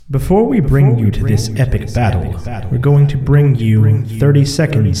Before we bring you to this epic battle, we're going to bring you 30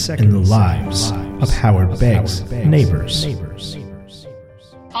 seconds in the lives of Howard Begg's neighbors.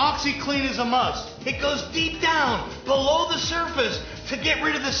 OxiClean is a must. It goes deep down, below the surface, to get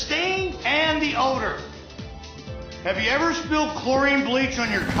rid of the stain and the odor. Have you ever spilled chlorine bleach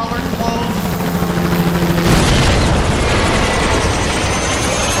on your colored clothes?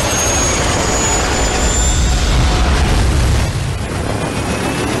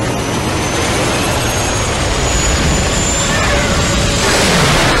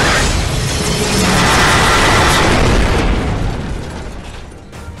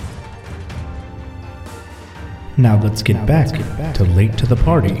 Now let's get back to Late to the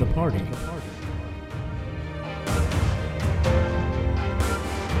Party.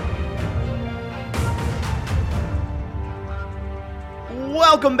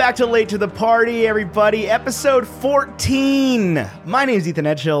 Welcome back to Late to the Party, everybody. Episode 14. My name is Ethan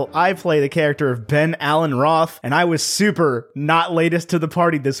Edgehill. I play the character of Ben Allen Roth, and I was super not latest to the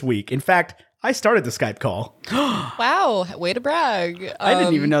party this week. In fact, I started the Skype call. Wow, way to brag. I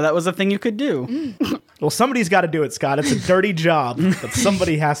didn't even know that was a thing you could do. Well, somebody's got to do it, Scott. It's a dirty job, but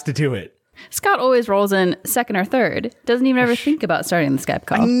somebody has to do it. Scott always rolls in second or third. Doesn't even ever think about starting the Skype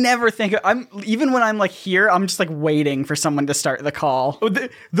call. I never think even when I'm like here, I'm just like waiting for someone to start the call.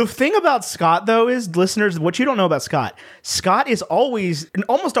 The thing about Scott, though, is, listeners, what you don't know about Scott is always,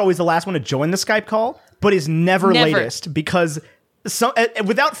 almost always the last one to join the Skype call, but is never. Latest because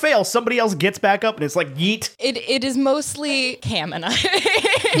without fail, somebody else gets back up and it's like, yeet. It is mostly Cam and I.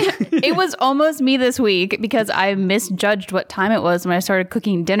 It was almost me this week because I misjudged what time it was when I started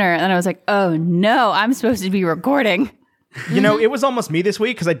cooking dinner. And then I was like, oh no, I'm supposed to be recording. You know, it was almost me this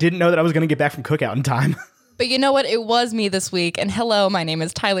week because I didn't know that I was going to get back from cookout in time. But you know what? It was me this week. And hello, my name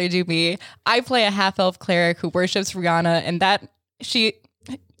is Tyler Doobie. I play a half-elf cleric who worships Rihanna, and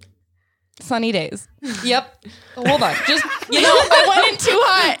Sunny days. Yep. Hold on. Just, I went in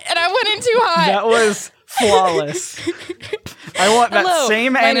too hot. That was flawless. I want that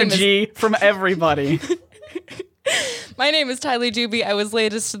same energy from everybody. My name is Tyler Doobie. I was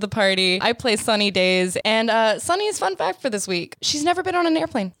latest to the party. I play Sunny Days. And Sunny's fun fact for this week. She's never been on an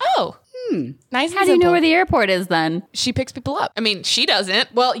airplane. Oh. Nice and How do you know simple. where the airport is then? She picks people up. I mean, she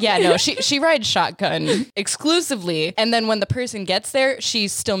doesn't. Well, yeah, no, she rides shotgun exclusively. And then when the person gets there, she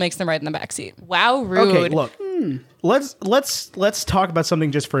still makes them ride in the backseat. Wow, rude. Okay, look. Let's talk about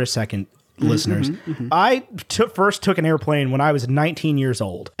something just for a second, listeners. I first took an airplane when I was 19 years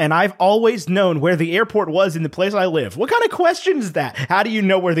old, and I've always known where the airport was in the place I live. What kind of question is that? How do you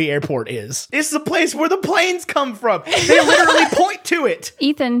know where the airport is? It's the place where the planes come from. They literally point to it.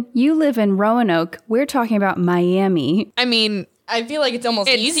 Ethan, you live in Roanoke. We're talking about Miami. I mean, I feel like it's almost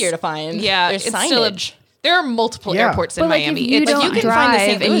easier to find. Yeah, There's it's signage. there are multiple airports in But, like, Miami. if you don't You can find the drive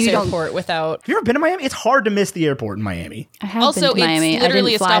St. and Louis you don't- airport without... Have you ever been to Miami? It's hard to miss the airport in Miami. I have Also, been to Miami. it's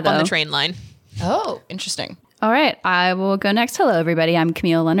literally I a didn't fly, stop on the though. train line. Oh, interesting. All right, I will go next. Hello, everybody. I'm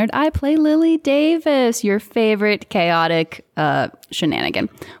Camille Leonard. I play Lily Davis, your favorite chaotic shenanigan.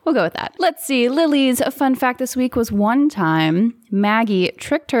 We'll go with that. Let's see. Lily's fun fact this week was one time Maggie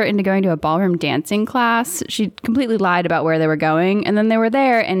tricked her into going to a ballroom dancing class. She completely lied about where they were going, and then they were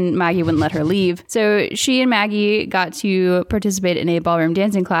there, and Maggie wouldn't let her leave. So she and Maggie got to participate in a ballroom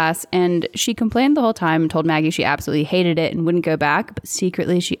dancing class, and she complained the whole time and told Maggie she absolutely hated it and wouldn't go back, but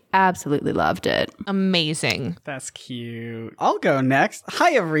secretly she absolutely loved it. Amazing. That's cute. I'll go next.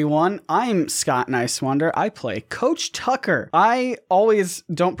 Hi, everyone. I'm Scott Nicewonder. I play Coach Tucker. I always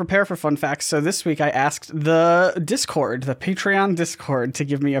don't prepare for fun facts, so this week I asked the Patreon Discord, to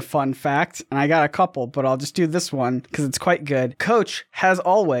give me a fun fact, and I got a couple, but I'll just do this one because it's quite good. Coach has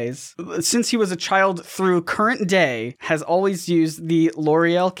always, since he was a child through current day, has always used the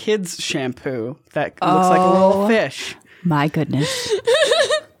L'Oreal Kids shampoo that looks like a little fish. My goodness.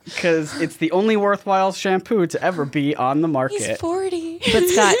 Because it's the only worthwhile shampoo to ever be on the market. He's 40. But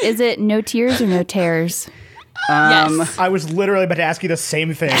Scott, is it no tears or no tears? Yes. I was literally about to ask you the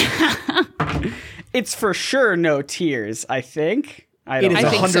same thing. It's for sure no tears, I think. It is I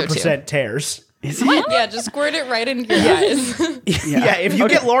think so, 100% tears. Is it? Yeah, just squirt it right into your eyes. Yeah, if you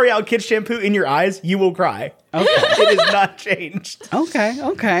get L'Oreal Kids shampoo in your eyes, you will cry. Okay. It is not changed.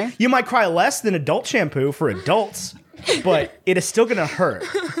 Okay. You might cry less than adult shampoo for adults, but it is still going to hurt.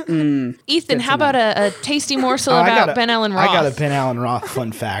 Ethan, how about a tasty morsel about Ben Allen Roth? I got a Ben Allen Roth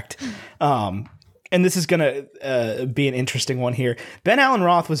fun fact. And this is going to be an interesting one here. Ben Allen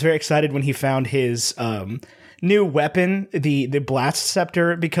Roth was very excited when he found his new weapon, the blast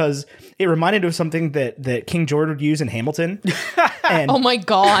scepter, because it reminded of something that King George would use in Hamilton. And Oh my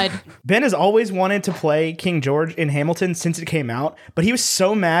God. Ben has always wanted to play King George in Hamilton since it came out, but he was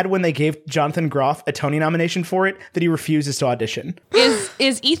so mad when they gave Jonathan Groff a Tony nomination for it that he refuses to audition.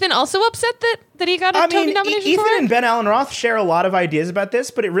 Is Ethan also upset that he got a Tony nomination Ethan for it? and Ben Allen Roth share a lot of ideas about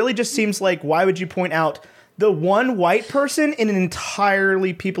this, but it really just seems like, why would you point out the one white person in an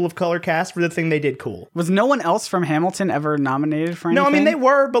entirely people of color cast for the thing they did cool? Was no one else from Hamilton ever nominated for anything? No, I mean they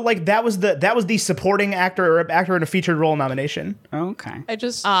were, but like that was the supporting actor or actor in a featured role nomination. Okay. I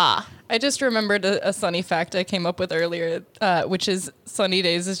just remembered a Sunny fact I came up with earlier, which is Sunny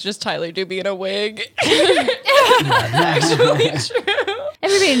Days is just Tyler Doobie in a wig. Actually true.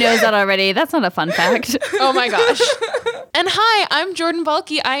 Everybody knows that already. That's not a fun fact. Oh my gosh. And hi, I'm Jordan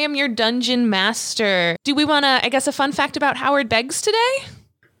Balke. I am your dungeon master. Do we want to, I guess, a fun fact about Howard Beggs today?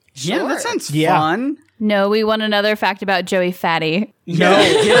 Yeah, that sounds fun. No, we want another fact about Joey Fatty. No,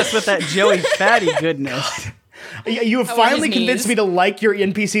 hit us with that Joey Fatty goodness. You have finally convinced me to like your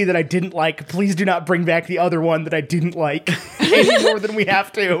NPC that I didn't like. Please do not bring back the other one that I didn't like any more than we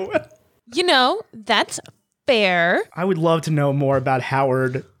have to. You know, that's fair. I would love to know more about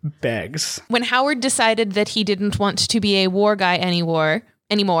Howard Beggs. When Howard decided that he didn't want to be a war guy anymore,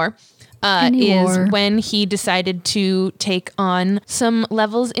 is when he decided to take on some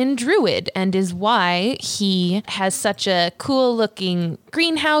levels in Druid, and is why he has such a cool looking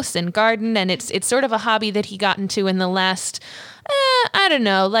greenhouse and garden, and it's sort of a hobby that he got into in the last, I don't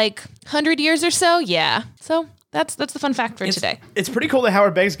know, like 100 years or so. Yeah. So that's the fun fact for today. It's pretty cool that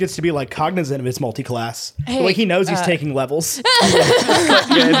Howard Beggs gets to be like cognizant of his multi-class. Hey, like he knows he's taking levels.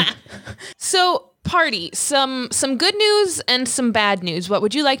 So, party, some good news and some bad news. What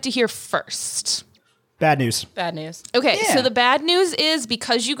would you like to hear first? Bad news. Bad news. Okay, Yeah. so the bad news is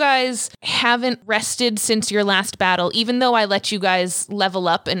because you guys haven't rested since your last battle, even though I let you guys level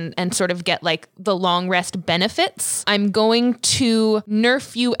up and sort of get like the long rest benefits, I'm going to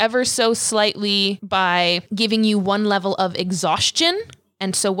nerf you ever so slightly by giving you 1 level of exhaustion.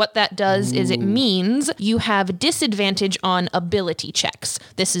 And so what that does is it means you have disadvantage on ability checks.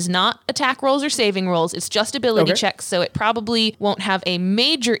 This is not attack rolls or saving rolls. It's just ability checks. So it probably won't have a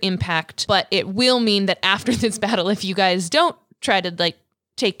major impact, but it will mean that after this battle, if you guys don't try to like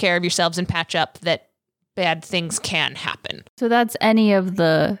take care of yourselves and patch up, that bad things can happen. So that's any of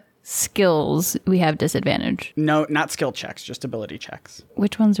the skills we have disadvantage. No, not skill checks, just ability checks.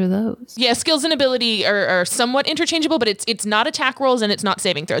 Which ones are those? Yeah, skills and ability are somewhat interchangeable, but it's not attack rolls and it's not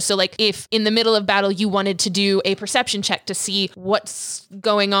saving throws. So like if in the middle of battle you wanted to do a perception check to see what's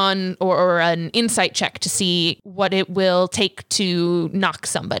going on or an insight check to see what it will take to knock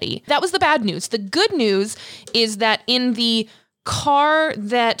somebody. That was the bad news. The good news is that in the car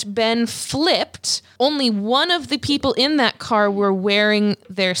that Ben flipped, only one of the people in that car was wearing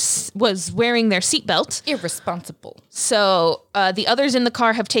their seatbelt. Irresponsible. So the others in the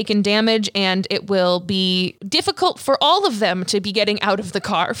car have taken damage, and it will be difficult for all of them to be getting out of the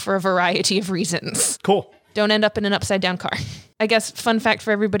car for a variety of reasons. Cool. Don't end up in an upside down car. I guess fun fact for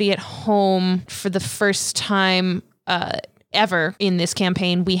everybody at home, for the first time ever in this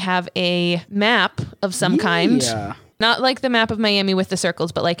campaign, we have a map of some kind. Yeah. Not like the map of Miami with the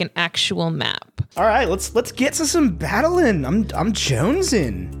circles, but like an actual map. All right, let's get to some battling. I'm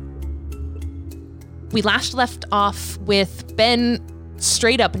jonesing. We last left off with Ben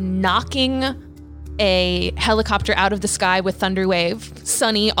straight up knocking a helicopter out of the sky with Thunderwave.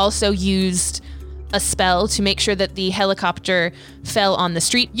 Sunny also used a spell to make sure that the helicopter fell on the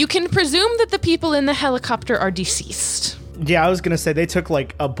street. You can presume that the people in the helicopter are deceased. Yeah, I was gonna say they took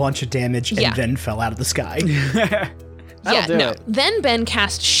like a bunch of damage and Yeah. then fell out of the sky. That'll do it. Then Ben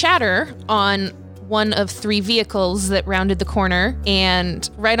cast Shatter on one of 3 vehicles that rounded the corner, and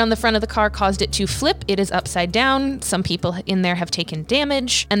right on the front of the car caused it to flip. It is upside down. Some people in there have taken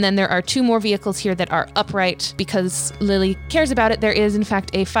damage. And then there are 2 more vehicles here that are upright because Lily cares about it. There is, in fact,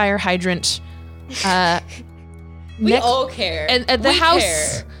 a fire hydrant We all care. at the We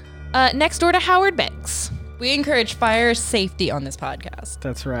house care. next door to Howard Beggs. We encourage fire safety on this podcast.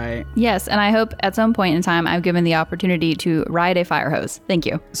 That's right. Yes, and I hope at some point in time I'm given the opportunity to ride a fire hose. Thank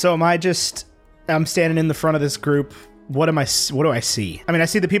you. So I'm standing in the front of this group. What do I see? I mean, I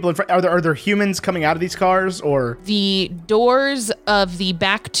see the people in front. Are there humans coming out of these cars, or? The doors of the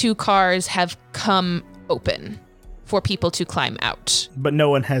back 2 cars have come open for people to climb out. But no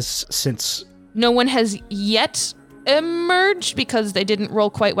one has since. No one has yet emerged because they didn't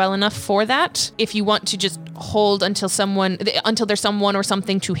roll quite well enough for that. If you want to just hold until there's someone or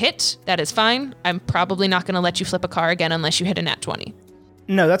something to hit, that is fine. I'm probably not going to let you flip a car again unless you hit a nat 20.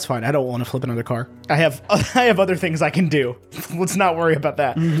 No, that's fine. I don't want to flip another car. I have other things I can do. Let's not worry about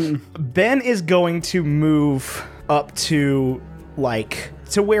that. Ben is going to move up to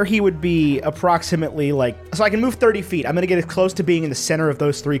where he would be approximately so I can move 30 feet. I'm going to get as close to being in the center of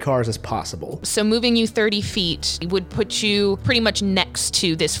those 3 cars as possible. So moving you 30 feet would put you pretty much next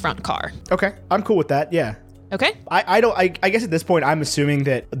to this front car. Okay. I'm cool with that. Yeah. Okay. I guess at this point I'm assuming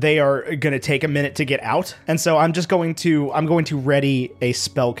that they are going to take a minute to get out. And so I'm going to ready a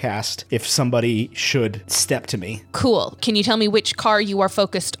spell cast if somebody should step to me. Cool. Can you tell me which car you are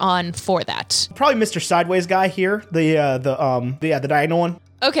focused on for that? Probably Mr. Sideways guy here, the diagonal one.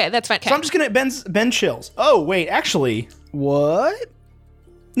 Okay, that's fine. So I'm just going to Ben Chills. Oh, wait, actually, What?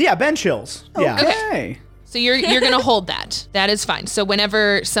 yeah, Ben Chills. Yeah. Okay. So you're gonna hold that. That is fine. So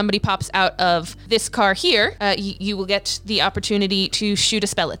whenever somebody pops out of this car here, you will get the opportunity to shoot a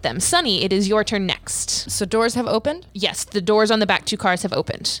spell at them. Sunny, it is your turn next. So doors have opened. Yes, the doors on the back 2 cars have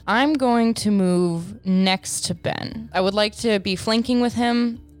opened. I'm going to move next to Ben. I would like to be flanking with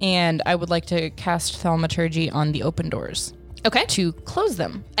him, and I would like to cast Thaumaturgy on the open doors Okay. to close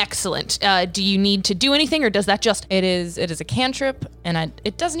them. Excellent. Do you need to do anything, or does that just... It is a cantrip, and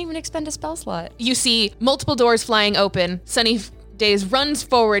it doesn't even expend a spell slot. You see multiple doors flying open. Sunny Days runs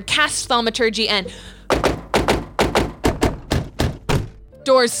forward, casts Thaumaturgy, and...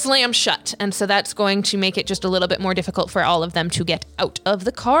 doors slam shut. And so that's going to make it just a little bit more difficult for all of them to get out of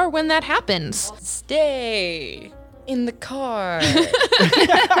the car when that happens. Stay in the car.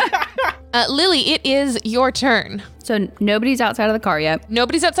 Lily, it is your turn. So nobody's outside of the car yet.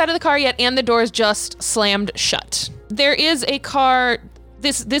 Nobody's outside of the car yet, and the doors just slammed shut. There is a car.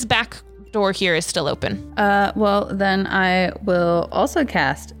 This back door here is still open. Well, then I will also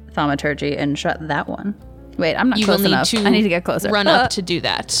cast Thaumaturgy and shut that one. Wait, I'm not You will close need enough. to I need to get closer. run up to do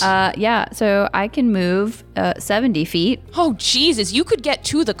that. Yeah, so I can move 70 feet. Oh, Jesus, you could get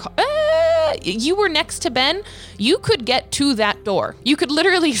to the car. You were next to Ben. You could get to that door. You could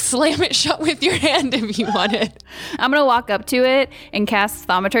literally slam it shut with your hand if you wanted. I'm gonna walk up to it and cast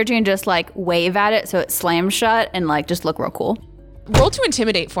Thaumaturgy and just wave at it so it slams shut and just look real cool. Roll to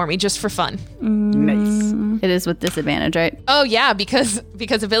intimidate for me, just for fun. Nice. It is with disadvantage, right? Oh, yeah, because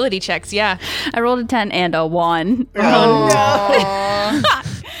ability checks, yeah. I rolled a 10 and a 1.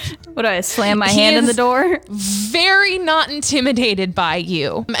 What do I slam my He hand in is- the door? Very not intimidated by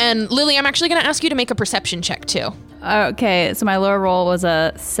you. And Lily, I'm actually going to ask you to make a perception check, too. Okay, so my lower roll was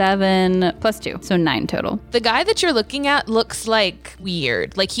a 7 plus 2, so 9 total. The guy that you're looking at looks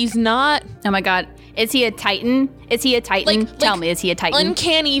weird. He's not... Oh my god, is he a Titan? Is he a Titan? Tell me, is he a Titan?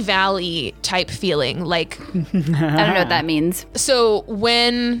 Uncanny Valley type feeling. I don't know what that means. So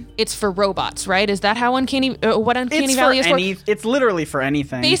when it's for robots, right? Is that how Uncanny Valley is for? It's literally for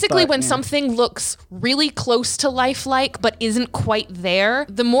anything. Basically, but, when yeah. something looks really close to lifelike but isn't quite there,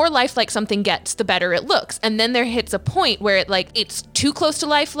 the more lifelike something gets, the better it looks. And then there hits a point where it's too close to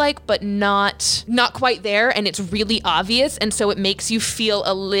lifelike but not quite there, and it's really obvious, and so it makes you feel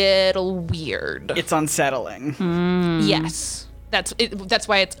a little weird. It's unsettling. Yes. That's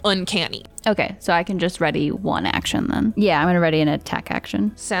why it's uncanny. Okay, so I can just ready one action then. Yeah, I'm gonna ready an attack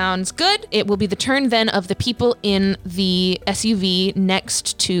action. Sounds good. It will be the turn then of the people in the SUV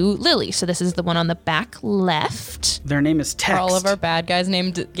next to Lily. So this is the one on the back left. Their name is Text. Are all of our bad guys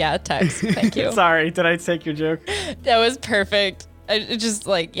named, Tex. Thank you. Sorry, did I take your joke? That was perfect. It just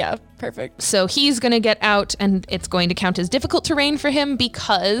perfect. So he's going to get out, and it's going to count as difficult terrain for him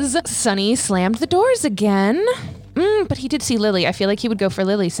because Sunny slammed the doors again. But he did see Lily. I feel like he would go for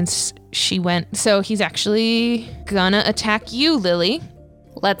Lily since she went. So he's actually gonna attack you, Lily.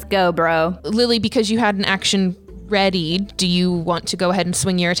 Let's go, bro. Lily, because you had an action ready, do you want to go ahead and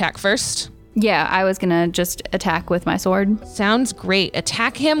swing your attack first? Yeah, I was gonna just attack with my sword. Sounds great.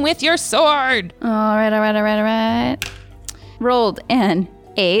 Attack him with your sword. All right. Rolled an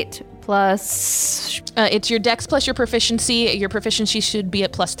 8 plus... It's your dex plus your proficiency. Your proficiency should be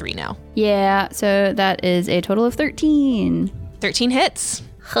at +3 now. Yeah, so that is a total of 13. 13 hits.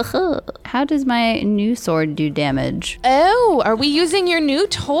 How does my new sword do damage? Oh, are we using your new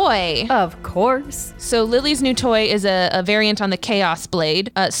toy? Of course. So Lily's new toy is a variant on the Chaos Blade.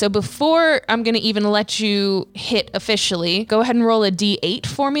 So before I'm going to even let you hit officially, go ahead and roll a d8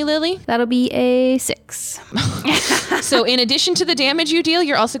 for me, Lily. That'll be a 6. So in addition to the damage you deal,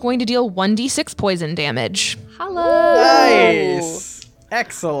 you're also going to deal 1d6 poison damage. Hello. Nice.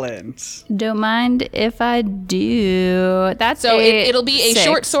 Excellent. Don't mind if I do. That's So it'll be a 6.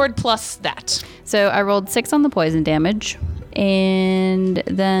 short sword plus that. So I rolled 6 on the poison damage. And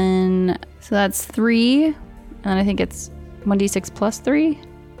then, so that's 3. And I think it's 1d6 plus 3,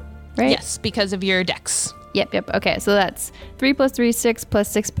 right? Yes, because of your dex. Yep. Okay, so that's 3 + 3, 6 +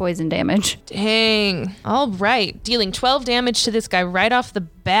 6 poison damage. Dang. All right. Dealing 12 damage to this guy right off the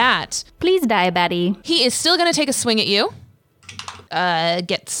bat. Please die, Betty. He is still going to take a swing at you.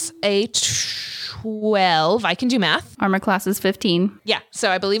 Gets a 12. I can do math. Armor class is 15. Yeah, so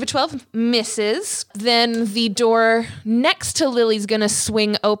I believe a 12 misses. Then the door next to Lily's going to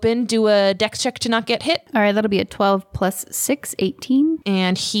swing open. Do a dex check to not get hit. All right, that'll be a 12 + 6, 18.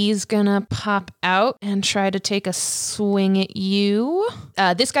 And he's going to pop out and try to take a swing at you.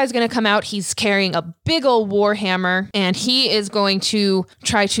 This guy's going to come out. He's carrying a big old warhammer, and he is going to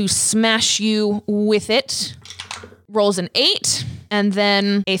try to smash you with it. Rolls an 8. And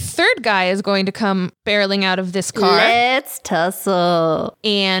then a third guy is going to come barreling out of this car. Let's tussle.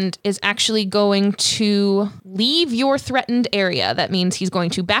 And is actually going to leave your threatened area. That means he's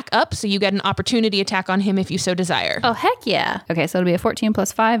going to back up, so you get an opportunity attack on him if you so desire. Oh, heck yeah. Okay, so it'll be a 14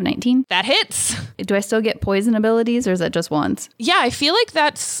 + 5, 19. That hits. Do I still get poison abilities, or is that just once? Yeah, I feel like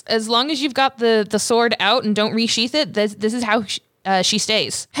that's, as long as you've got the sword out and don't resheath it, this is how she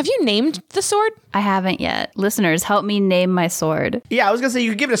stays. Have you named the sword? I haven't yet. Listeners, help me name my sword. Yeah, I was gonna say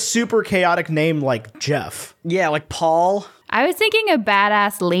you could give it a super chaotic name like Jeff. Yeah, like Paul. I was thinking a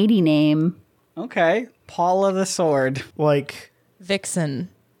badass lady name. Okay. Paula the Sword. Like Vixen.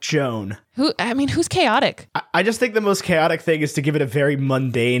 Joan. Who's chaotic? I just think the most chaotic thing is to give it a very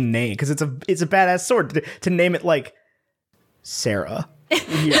mundane name because it's a badass sword. To name it like Sarah.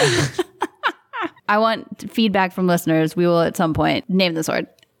 Yeah. I want feedback from listeners. We will at some point name the sword.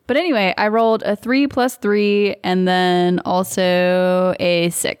 But anyway, I rolled a 3 + 3 and then also a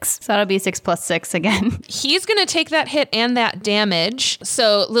 6. So that'll be 6 + 6 again. He's going to take that hit and that damage.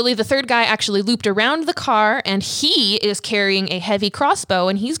 So Lily, the third guy, actually looped around the car, and he is carrying a heavy crossbow,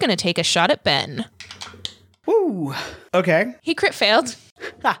 and he's going to take a shot at Ben. Woo. Okay. He crit failed.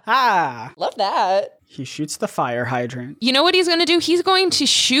 Ha! Love that. He shoots the fire hydrant. You know what he's going to do? He's going to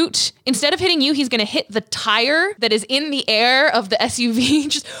shoot. Instead of hitting you, he's going to hit the tire that is in the air of the SUV.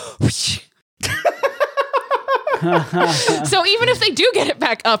 Just whoosh. So even if they do get it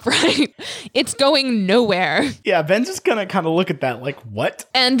back up, right, it's going nowhere. Yeah, Ben's just gonna kind of look at that like, what?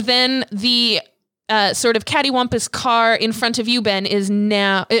 And then the sort of cattywampus car in front of you, Ben, is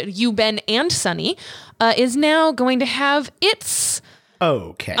now, you, Ben, and Sunny, is now going to have its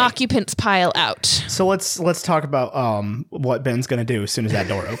Okay. occupants pile out. So let's talk about what Ben's gonna do as soon as that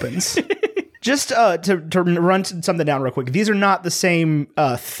door opens. Just to run something down real quick. These are not the same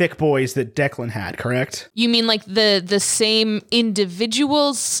thick boys that Declan had, correct? You mean like the same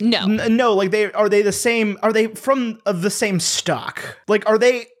individuals? No. No, like are they the same? Are they from the same stock? Like are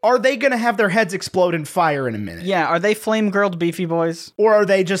they gonna have their heads explode and fire in a minute? Yeah, are they flame-grilled beefy boys? Or are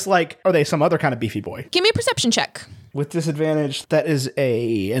they just like are they some other kind of beefy boy? Give me a perception check. With disadvantage, that is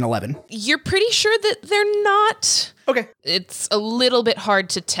an 11. You're pretty sure that they're not. Okay. It's a little bit hard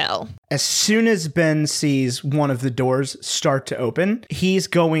to tell. As soon as Ben sees one of the doors start to open, he's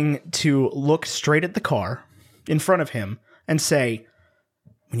going to look straight at the car in front of him and say,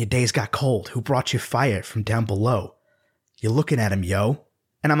 "When your days got cold, who brought you fire from down below? You're looking at him, yo."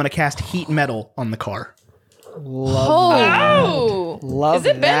 And I'm going to cast heat metal on the car. Oh! Love Is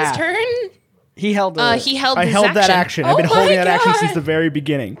it Ben's that. turn? He held I his held that action. I've been Oh holding my that action God. since the very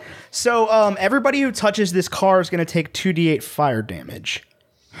beginning. So everybody who touches this car is going to take 2d8 fire damage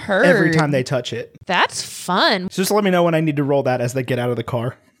Heard. every time they touch it. That's fun. So just let me know when I need to roll that as they get out of the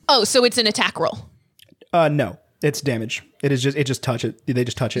car. Oh, so it's an attack roll. No, it's damage. It just touch it. They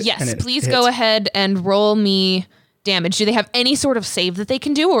just touch it. Yes, and it please hits. go ahead and roll me damage. Do they have any sort of save that they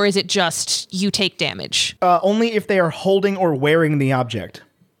can do, or is it just you take damage? Only if they are holding or wearing the object.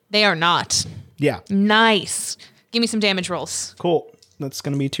 They are not. Yeah. Nice. Give me some damage rolls. Cool. That's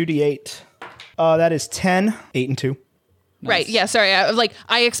going to be 2d8. That is 10, 8, and 2. Right. Yeah. Sorry.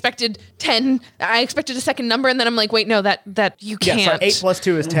 I expected 10. I expected a second number, and then I'm like, wait, no, that you Yeah, can't. so 8 plus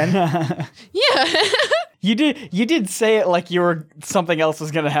 2 is 10. Yeah. You did say it like you were something else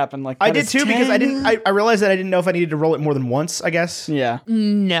was gonna happen. Like I that did is too because I 10? didn't. I realized that I didn't know if I needed to roll it more than once. I guess. Yeah.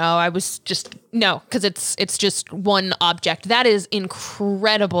 No, I was just no, because it's just one object. That is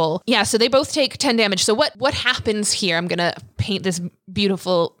incredible. Yeah, so they both take 10 damage. So what happens here? I'm gonna paint this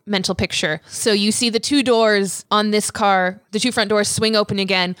beautiful mental picture. So you see the two doors on this car, the two front doors swing open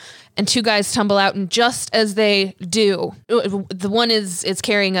again, and two guys tumble out, and just as they do, the one is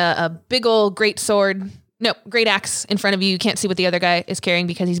carrying a big old great sword. No, great axe in front of you. You can't see what the other guy is carrying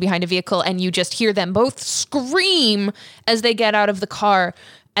because he's behind a vehicle, and you just hear them both scream as they get out of the car,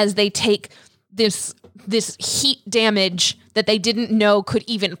 as they take this heat damage that they didn't know could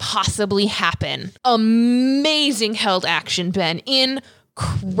even possibly happen. Amazing held action, Ben.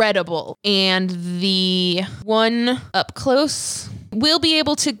 incredible. And the one up close will be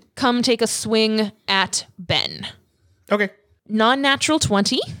able to come take a swing at Ben. Okay. Non-natural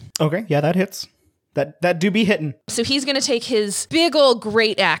 20. Okay, yeah, that hits. That do be hitting. So he's going to take his big old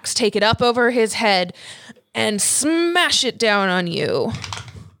great axe, take it up over his head, and smash it down on you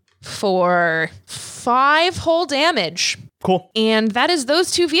for 5 whole damage. Cool. And that is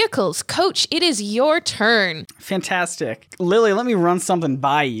those 2 vehicles. Coach, it is your turn. Fantastic. Lily, let me run something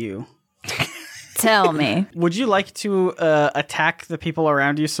by you. Tell me. Would you like to attack the people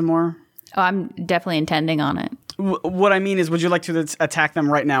around you some more? Oh, I'm definitely intending on it. What I mean is, would you like to attack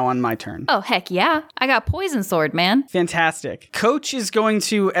them right now on my turn? Oh, heck yeah. I got poison sword, man. Fantastic. Coach is going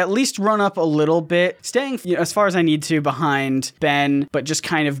to at least run up a little bit, staying as far as I need to behind Ben, but just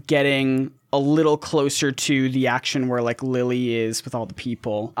kind of getting a little closer to the action where like Lily is with all the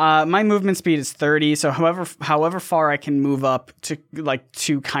people. My movement speed is 30, so however far I can move up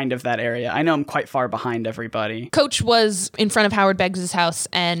to kind of that area. I know I'm quite far behind everybody. Coach was in front of Howard Beggs' house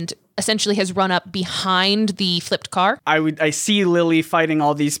and essentially has run up behind the flipped car. I see Lily fighting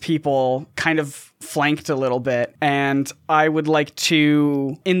all these people, kind of flanked a little bit, and I would like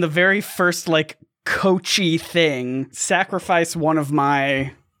to, in the very first like coachy thing, sacrifice one of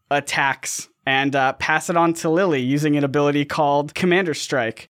my attacks and pass it on to Lily using an ability called Commander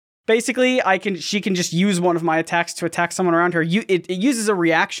Strike. Basically, she can just use one of my attacks to attack someone around her. It uses a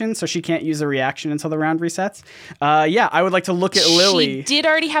reaction, so she can't use a reaction until the round resets. Yeah, I would like to look at Lily. She did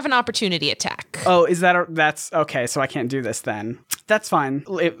already have an opportunity attack. Oh, that's okay, so I can't do this then. That's fine.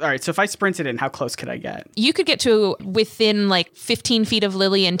 All right, so if I sprinted in, how close could I get? You could get to within like 15 feet of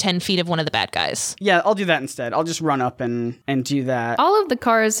Lily and 10 feet of one of the bad guys. Yeah, I'll do that instead. I'll just run up and do that. All of the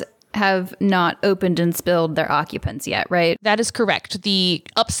cars have not opened and spilled their occupants yet, right? That is correct. The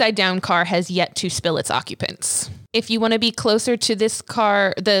upside down car has yet to spill its occupants. If you want to be closer to this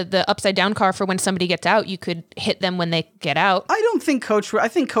car, the upside down car, for when somebody gets out, you could hit them when they get out. I don't think I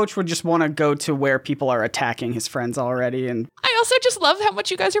think Coach would just want to go to where people are attacking his friends already. And I also just love how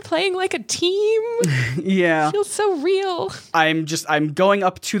much you guys are playing like a team. Yeah. It feels so real. I'm going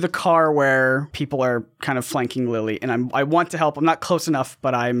up to the car where people are kind of flanking Lily, and I want to help. I'm not close enough,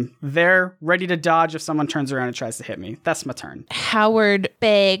 but I'm there ready to dodge if someone turns around and tries to hit me. That's my turn. Howard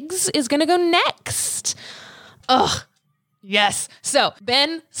Beggs is going to go next. Ugh. Yes. So,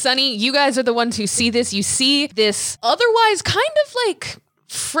 Ben, Sunny, you guys are the ones who see this. You see this otherwise kind of like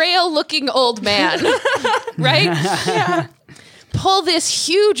frail-looking old man, right? Yeah. Pull this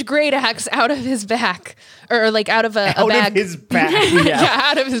huge great axe out of his back, or like out of a bag. Out of his back. Yeah,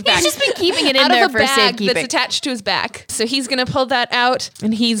 out of his back. He's just been keeping it in out there of a for bag safekeeping. that's attached to his back. So he's going to pull that out,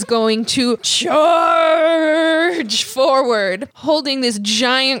 and he's going to charge forward, holding this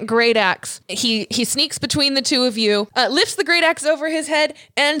giant great axe. He sneaks between the two of you, lifts the great axe over his head,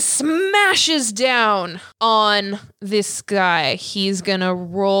 and smashes down on this guy. He's going to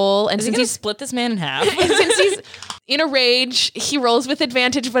roll, and since he's split this man in half. since he's in a rage, he rolls with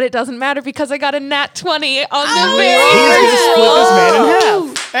advantage, but it doesn't matter because I got a nat 20 on the very He's going to first split roll. this man in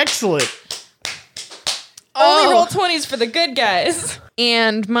half. Excellent. Only roll 20s for the good guys.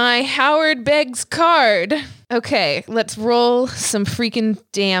 And my Howard Beggs card. Okay, let's roll some freaking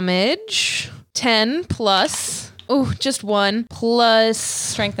damage. 10 plus, just 1, plus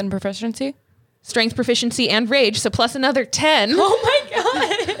Strength and proficiency. strength, proficiency, and rage, so plus another 10. Oh my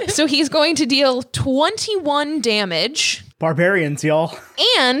god. So he's going to deal 21 damage. Barbarians, y'all.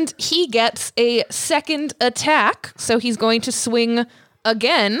 And he gets a second attack, so he's going to swing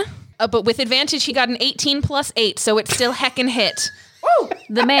again. But with advantage, he got an 18 plus 8, so it's still heckin' hit.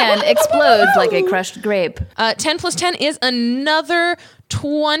 The man explodes like a crushed grape. 10 plus 10 is another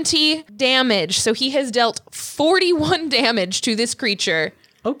 20 damage, so he has dealt 41 damage to this creature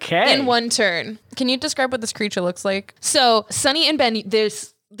Okay. in one turn. Can you describe what this creature looks like? So, Sunny and Ben,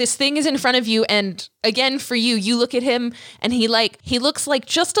 this thing is in front of you, and again, for you look at him, and he looks like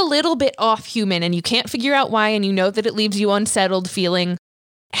just a little bit off human, and you can't figure out why, and you know that it leaves you unsettled feeling.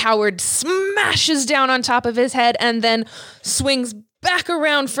 Howard smashes down on top of his head and then swings back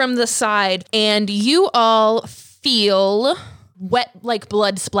around from the side, and you all feel wet like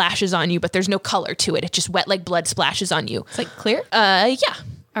blood splashes on you, but there's no color to it. It's just wet like blood splashes on you. It's like clear? Yeah.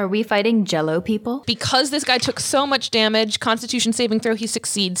 Are we fighting Jello people? Because this guy took so much damage, Constitution saving throw, he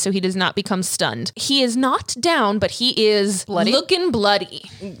succeeds, so he does not become stunned. He is not down, but he is Bloody? looking bloody.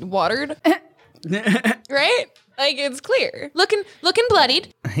 Watered? Right? Like, it's clear. Looking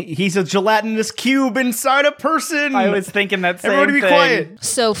bloodied. He's a gelatinous cube inside a person. I was thinking that same Everybody be thing. quiet.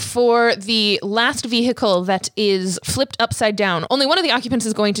 So for the last vehicle that is flipped upside down, only one of the occupants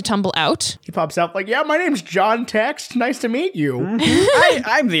is going to tumble out. He pops out like, yeah, my name's John Text. Nice to meet you.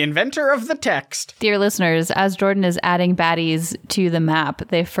 I'm the inventor of the text. Dear listeners, as Jordan is adding baddies to the map,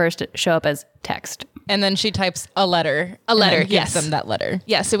 they first show up as text. And then she types a letter. A letter, and then yes. gives them that letter.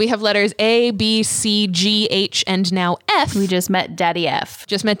 Yeah, so we have letters A, B, C, G, H, and now F. We just met Daddy F.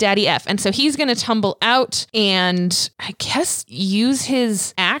 Just met Daddy F. And so he's going to tumble out and I guess use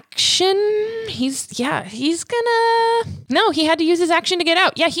his action. He's going to... No, he had to use his action to get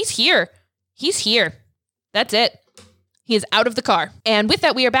out. Yeah, he's here. He's here. That's it. He is out of the car. And with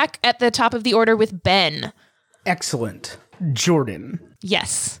that, we are back at the top of the order with Ben. Excellent. Jordan,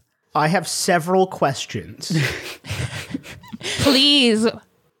 Yes. I have several questions. Please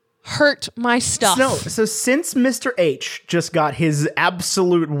hurt my stuff. No, so since Mr. H just got his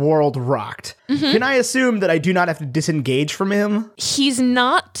absolute world rocked, can I assume that I do not have to disengage from him? He's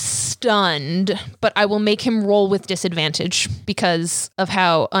not stunned, but I will make him roll with disadvantage because of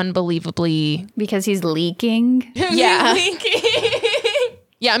how unbelievably... Because he's leaking. Yeah.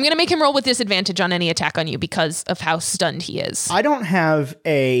 Yeah, I'm going to make him roll with disadvantage on any attack on you because of how stunned he is. I don't have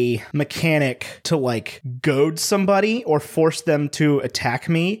a mechanic to like goad somebody or force them to attack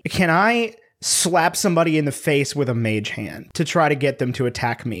me. Can I slap somebody in the face with a mage hand to try to get them to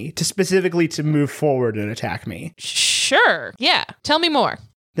attack me, to specifically to move forward and attack me? Sure. Yeah. Tell me more.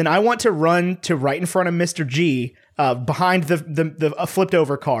 Then I want to run to right in front of Mr. G, behind the flipped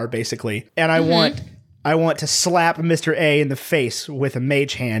over car, basically. And I want to slap Mr. A in the face with a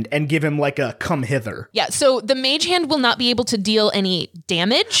mage hand and give him like a come hither. Yeah, so the mage hand will not be able to deal any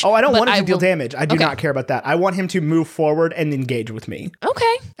damage. Oh, I don't but want him to deal will- damage. I do Okay. not care about that. I want him to move forward and engage with me.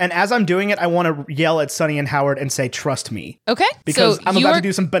 Okay. And as I'm doing it, I want to yell at Sonny and Howard and say, trust me. Okay. Because so I'm about to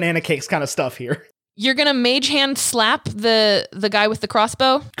do some banana cakes kind of stuff here. You're going to mage hand slap the guy with the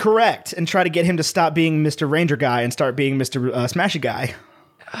crossbow? Correct. And try to get him to stop being Mr. Ranger guy and start being Mr. Smashy guy.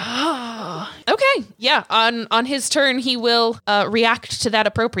 Okay. Yeah, on his turn, he will react to that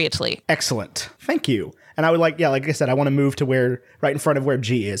appropriately. Excellent. Thank you. And I would like I said, I want to move to where, right in front of where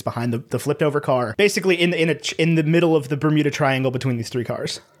G is, behind the flipped over car. Basically in the middle of the Bermuda Triangle between these three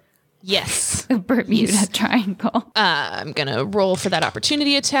cars. Yes. Bermuda Triangle. I'm going to roll for that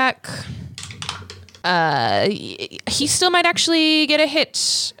opportunity attack. He still might actually get a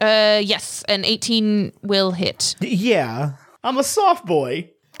hit. Yes, an 18 will hit. Yeah. I'm a soft boy.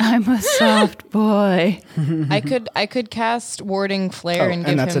 I'm a soft boy. I could cast Warding Flare and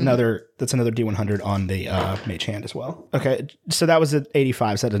give that's him... another D100 on the mage hand as well. Okay, so that was at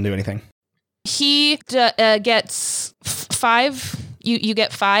 85, so that doesn't do anything. He gets 5. You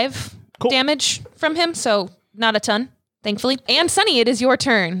get 5 damage from him, so not a ton, thankfully. And Sunny, it is your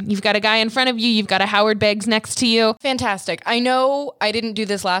turn. You've got a guy in front of you. You've got a Howard Beggs next to you. Fantastic. I know I didn't do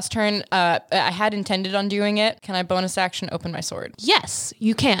this last turn. I had intended on doing it. Can I bonus action open my sword? Yes,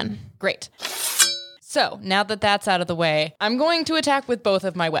 you can. Great. So now that that's out of the way, I'm going to attack with both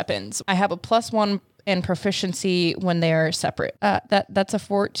of my weapons. I have a +1 and proficiency when they are separate. That's a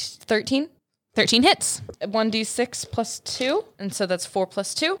 13. 13 hits. 1d6 plus 2, and so that's 4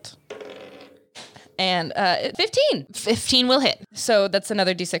 plus 2. And 15. 15 will hit. So that's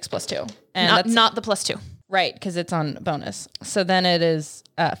another d6 plus 2. And Not, that's not the +2. right, because it's on bonus. So then it is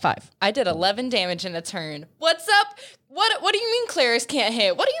 5. I did 11 damage in a turn. What's up? What do you mean clerics can't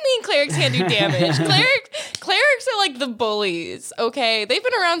hit? What do you mean clerics can't do damage? Clerics are like the bullies, okay? They've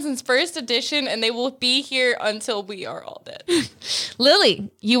been around since 1st edition, and they will be here until we are all dead.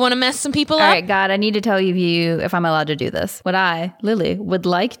 Lily, you want to mess some people All up? right, God, I need to tell you if I'm allowed to do this. What I, Lily, would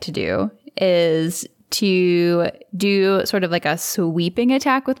like to do is to do sort of like a sweeping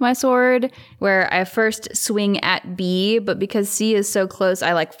attack with my sword where I first swing at B, but because C is so close,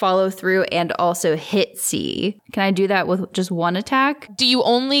 I like follow through and also hit C. Can I do that with just one attack? Do you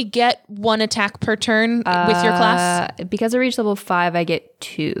only get 1 attack per turn with your class? Because I reach level 5, I get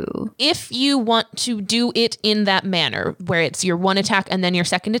 2. If you want to do it in that manner, where it's your 1 attack and then your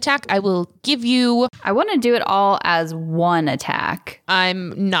 2nd attack, I will give you... I want to do it all as one attack.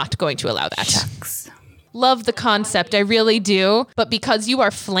 I'm not going to allow that. Love the concept, I really do. But because you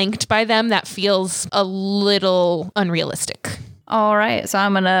are flanked by them, that feels a little unrealistic. All right, so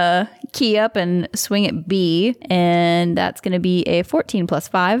I'm going to key up and swing at B, and that's going to be a 14 plus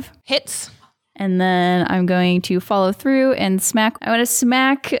 5. Hits. And then I'm going to follow through and smack. I want to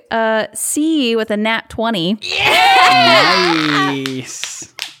smack C with a nat 20.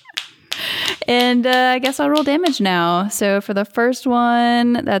 Nice. And I guess I'll roll damage now. So for the first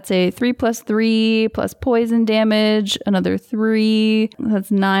one, that's a 3 + 3 plus poison damage. Another 3.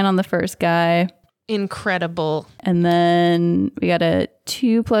 That's 9 on the first guy. Incredible. And then we got a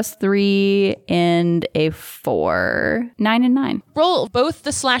 2 + 3 and a 4. 9 and 9. Roll both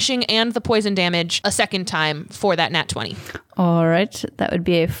the slashing and the poison damage a second time for that nat 20. All right. That would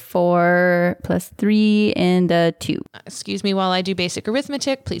be a 4 + 3 and a 2. Excuse me while I do basic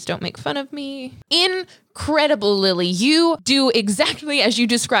arithmetic. Please don't make fun of me. Incredible, Lily. You do exactly as you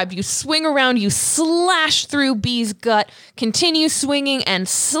described. You swing around, you slash through B's gut, continue swinging, and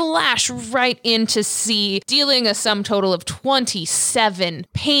slash right into C, dealing a sum total of 27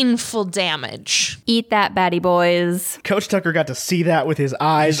 painful damage. Eat that, batty boys. Coach Tucker got to see that with his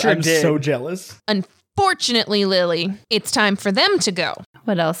eyes. Sure I'm did. so jealous. Unfortunately, Lily, it's time for them to go.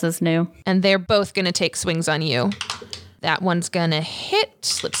 What else is new? And they're both going to take swings on you. That one's going to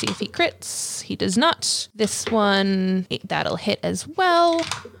hit. Let's see if he crits. He does not. This one, that'll hit as well.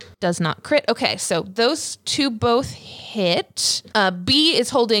 Does not crit. Okay, so those two both hit. B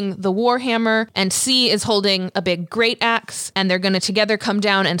is holding the Warhammer, and C is holding a big great axe, and they're going to together come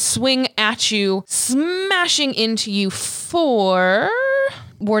down and swing at you, smashing into you for...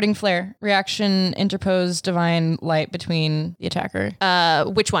 Warding flare. Reaction, interpose, divine light between the attacker.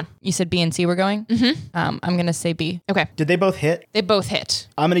 Which one? You said B and C were going? Mm-hmm. I'm going to say B. Okay, Did they both hit? they both hit.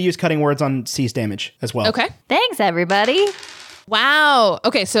 I'm going to use cutting words on C's damage as well. Okay. Thanks, everybody. Wow.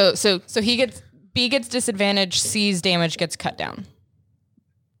 Okay, so B gets disadvantage, C's damage gets cut down.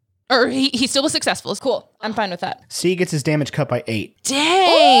 or he still was successful. It's cool. I'm fine with that. C gets his damage cut by 8.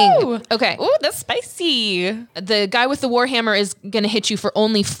 Dang. Ooh. Okay. Ooh, that's spicy. The guy with the Warhammer is going to hit you for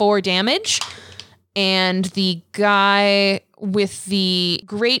only 4 damage. And the guy with the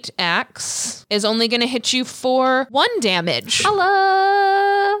Great Axe is only going to hit you for 1 damage.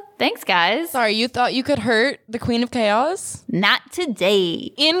 Hello. Thanks, guys. Sorry, you thought you could hurt the Queen of Chaos? Not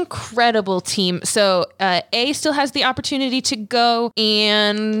today. Incredible team. So A still has the opportunity to go,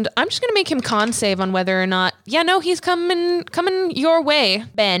 and I'm just going to make him con save on whether or not, he's coming your way,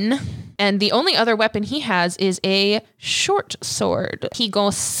 Ben. And the only other weapon he has is a short sword. He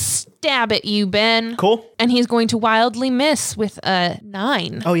goes stab at you, Ben. Cool. And he's going to wildly miss with a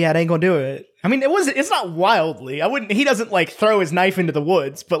 9. Oh yeah, it ain't gonna do it. I mean, it's not wildly. He doesn't like throw his knife into the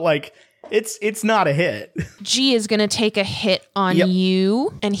woods, but like it's not a hit. G is going to take a hit on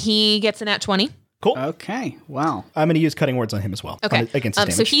you, and he gets a nat 20. Cool. Okay. Wow. I'm gonna use cutting words on him as well. Okay. Against his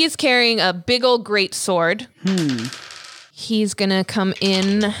damage. So he is carrying a big old great sword. He's going to come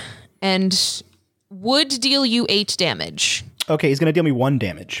in and would deal you 8 damage. Okay, he's gonna deal me 1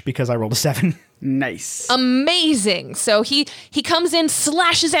 damage because I rolled a 7. Nice. Amazing. So he comes in,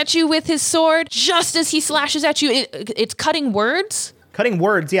 slashes at you with his sword. Just as he slashes at you, it's cutting words. Cutting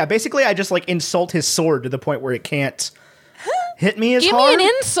words, yeah. Basically, I just like insult his sword to the point where it can't hit me as Give hard. me an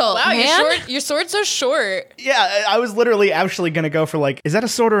insult, Wow, man. your sword's so short. Yeah, I was literally actually gonna go for like, is that a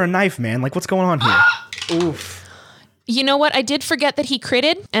sword or a knife, man? Like, what's going on here? Oof. You know what? I did forget that he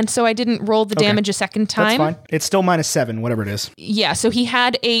critted, and so I didn't roll the damage a second time. That's fine. It's still -7, whatever it is. Yeah, so he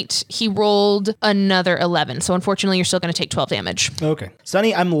had 8. He rolled another 11. So unfortunately, you're still going to take 12 damage. Okay.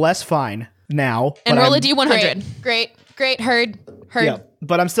 Sonny, I'm less fine now. And but roll a I'm- D100. Great. Heard. Yeah,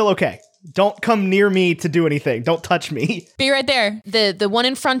 but I'm still okay. Don't come near me to do anything. Don't touch me. Be right there. The one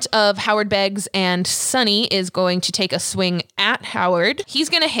in front of Howard Beggs and Sonny is going to take a swing at Howard. He's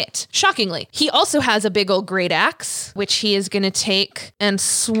going to hit, shockingly. He also has a big old great axe, which he is going to take and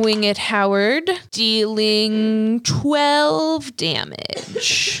swing at Howard, dealing 12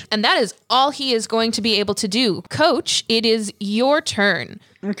 damage. And that is all he is going to be able to do. Coach, it is your turn.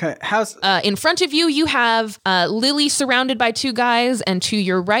 Okay. How's In front of you, you have Lily surrounded by 2 guys, and to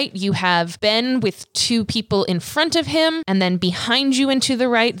your right, you have Ben with 2 people in front of him, and then behind you and to the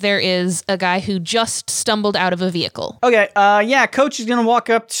right, there is a guy who just stumbled out of a vehicle. Okay, yeah, Coach is gonna walk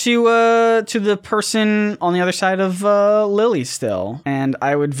up to the person on the other side of Lily still, and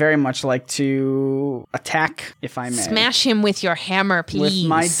I would very much like to attack, if I may. Smash him with your hammer, please. with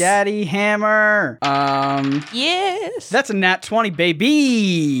my daddy hammer. Yes. That's a nat 20,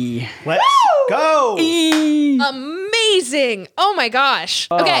 baby. Let's go. Amazing. Oh my gosh.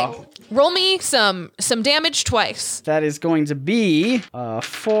 Okay. Roll me some damage twice. That is going to be a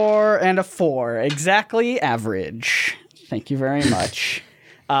 4 and a 4, exactly average. Thank you very much.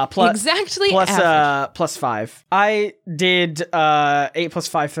 Exactly average. Plus 5. I did 8 plus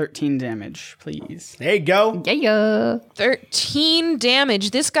 5, 13 damage, please. There you go. Yeah. 13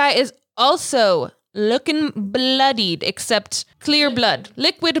 damage. This guy is also looking bloodied, except clear blood,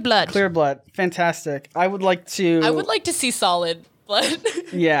 liquid blood. Clear blood. Fantastic. I would like to I would like to see solid blood.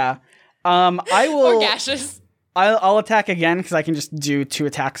 Yeah. I will. Or gaseous. I'll attack again because I can just do 2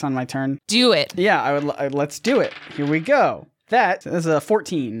 attacks on my turn. Do it. Yeah, let's do it. Here we go. That is a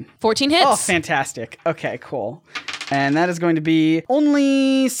 14. 14 hits. Oh, fantastic. Okay, cool. And that is going to be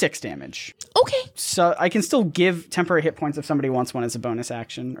only 6 damage. Okay. So I can still give temporary hit points if somebody wants one as a bonus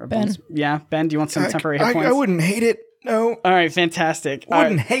action. Or Ben. Yeah, Ben, do you want some temporary hit points? I wouldn't hate it. No. All right, fantastic. All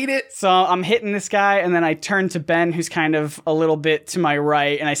Wouldn't right. hate it. So I'm hitting this guy, and then I turn to Ben, who's kind of a little bit to my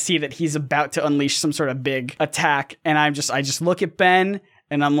right, and I see that he's about to unleash some sort of big attack. And I just look at Ben,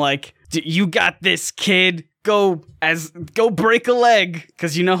 and I'm like, "You got this, kid. Go break a leg,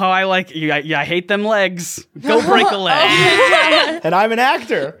 because you know how I like you. I hate them legs. Go break a leg." And I'm an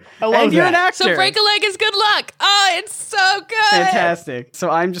actor. I love And you're an that. actor. So break a leg is good luck. Oh, it's so good. Fantastic. So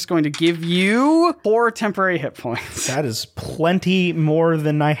I'm just going to give you 4 temporary hit points. That is plenty more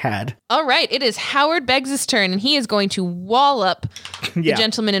than I had. All right. It is Howard Beggs' turn, and he is going to wall up the Yeah.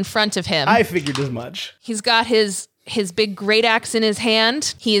 gentleman in front of him. I figured as much. He's got his big great axe in his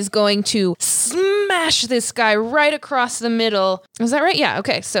hand. He is going to smash this guy right across the middle. Is that right? Yeah.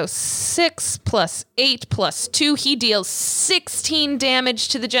 Okay. So 6 plus 8 plus 2. He deals 16 damage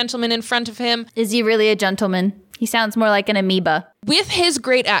to the gentleman in front of him. Is he really a gentleman? He sounds more like an amoeba. With his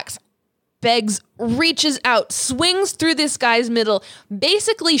great axe, Beggs reaches out, swings through this guy's middle,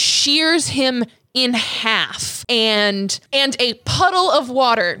 basically shears him in half, and a puddle of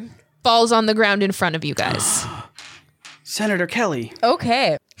water falls on the ground in front of you guys. Senator Kelly.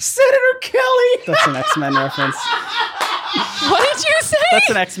 Okay. Senator Kelly! That's an X-Men reference. What did you say? That's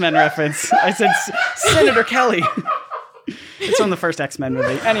an X-Men reference. I said Senator Kelly. It's from the first X-Men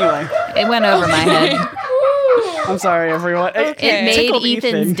movie. Anyway, It went over my head. I'm sorry, everyone. It made tickled Ethan's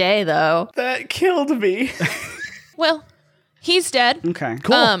Ethan. day, though. That killed me. Well, he's dead. Okay.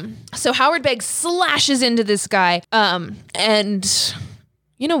 Cool. So Howard Beggs slashes into this guy. And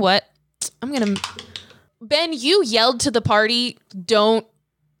you know what? Ben, you yelled to the party, "Don't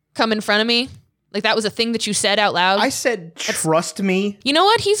come in front of me." Like that was a thing that you said out loud. I said, trust me. You know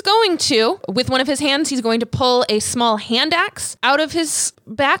what? He's going to, with one of his hands, he's going to pull a small hand axe out of his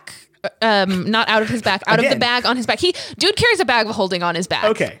back. Not out of his back, out of the Again. bag on his back. Dude carries a bag of holding on his back.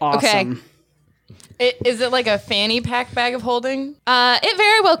 Okay. Awesome. Is it like a fanny pack bag of holding? It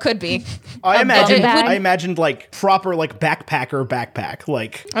very well could be. I bag? imagined like proper like backpacker backpack.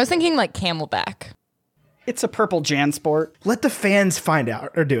 Like I was thinking like camelback. It's a purple JanSport. let the fans find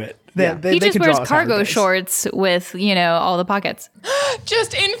out or do it. Yeah. They He just can wears draw us cargo Howard Beggs. shorts with, all the pockets.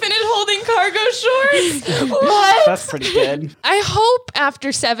 Just infinite holding cargo shorts. What? That's pretty good. I hope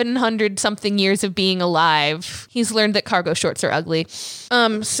after 700 something years of being alive, he's learned that cargo shorts are ugly.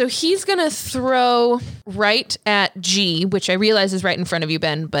 So he's gonna throw right at G, which I realize is right in front of you,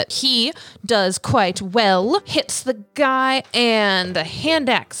 Ben, but he does quite well. Hits the guy, and the hand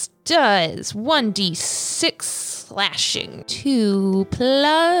axe does 1d6 slashing. 2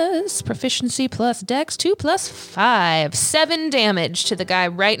 plus proficiency plus dex, 2 plus 5. 7 damage to the guy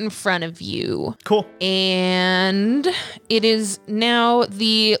right in front of you. Cool. And it is now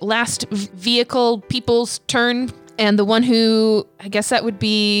the last vehicle people's turn. And the one who, I guess that would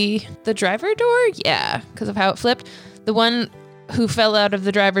be the driver door? Yeah, because of how it flipped. The one who fell out of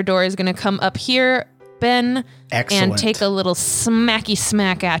the driver door is going to come up here, Ben, Excellent. and take a little smacky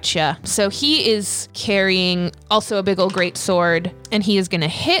smack at you. So he is carrying also a big old great sword, and he is going to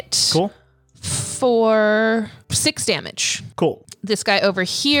hit Cool. for 6 damage. Cool. This guy over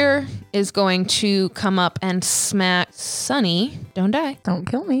here is going to come up and smack Sonny. Don't die. Don't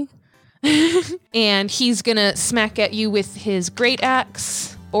kill me. And he's going to smack at you with his great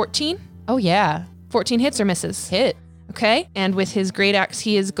axe. 14? Oh yeah. 14 hits or misses? Hit. Okay. And with his great axe,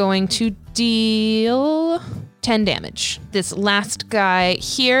 he is going to deal 10 damage. This last guy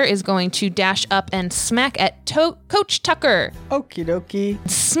here is going to dash up and smack at Coach Tucker. Okie dokie.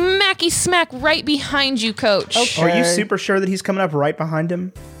 Smacky smack right behind you, Coach. Okay. Are you super sure that he's coming up right behind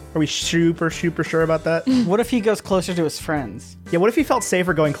him? Are we super sure about that? What if he goes closer to his friends? Yeah, what if he felt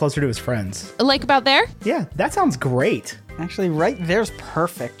safer going closer to his friends? Like about there? Yeah, that sounds great. Actually, right there's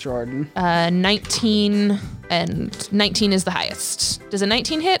perfect, Jordan. 19, and 19 is the highest. Does a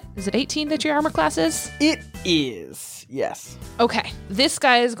 19 hit? Is it 18 that your armor class is? It is. Yes. Okay, this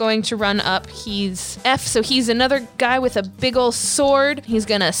guy is going to run up. He's F, so he's another guy with a big ol' sword. He's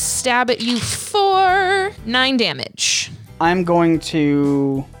gonna stab at you for 9 damage. I'm going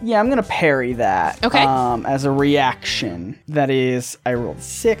to parry that. Okay. As a reaction. That is, I rolled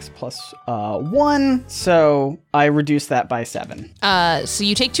 6 plus 1, so I reduce that by 7. So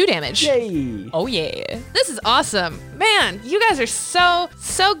you take 2 damage. Yay! Oh yeah. This is awesome. Man, you guys are so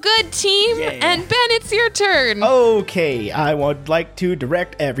good, team. Yeah. And Ben, it's your turn. Okay, I would like to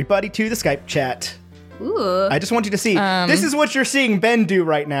direct everybody to the Skype chat. Ooh. I just want you to see. This is what you're seeing Ben do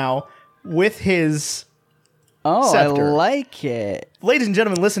right now with his Oh, scepter. I like it. Ladies and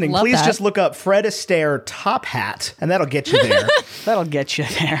gentlemen listening, Love please that. just look up Fred Astaire top hat, and that'll get you there. That'll get you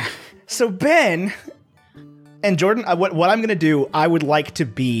there. So Ben and Jordan, what I'm going to do, I would like to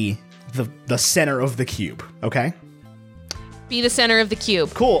be the center of the cube, okay? Be the center of the cube.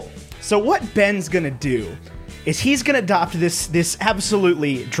 Cool. So what Ben's going to do is he's going to adopt this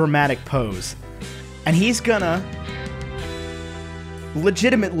absolutely dramatic pose, and he's going to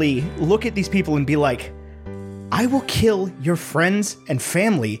legitimately look at these people and be like, I will kill your friends and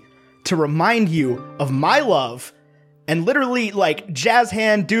family to remind you of my love, and literally like jazz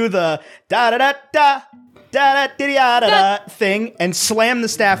hand do the da-da-da-da, da-da-da-da-da thing and slam the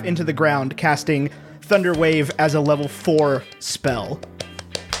staff into the ground, casting Thunder Wave as a level 4 spell.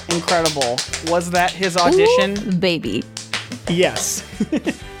 Incredible. Was that his audition? Ooh, baby. Yes.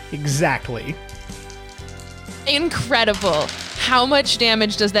 Exactly. Incredible. How much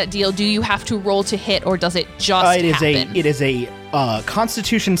damage does that deal? Do you have to roll to hit, or does it just happen? It is a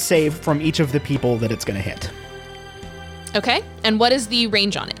Constitution save from each of the people that it's going to hit. Okay. And what is the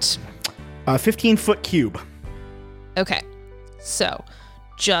range on it? 15-foot cube. Okay. So,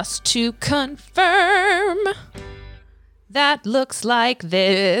 just to confirm, that looks like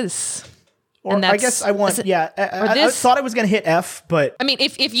this. Or And I that's- guess I want, is it- yeah. I this- thought I was going to hit F, but I mean,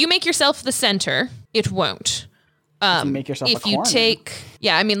 if you make yourself the center, it won't. Make yourself If a you corner. take,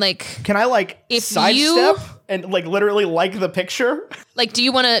 yeah, I mean, like, can I like If sidestep you- and like literally like the picture? do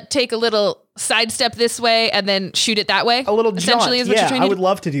you want to take a little sidestep this way and then shoot it that way? A little essentially jaunt. is what Yeah, you're trying I to would do?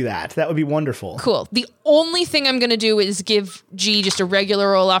 love to do that. That would be wonderful. Cool. The only thing I'm going to do is give G just a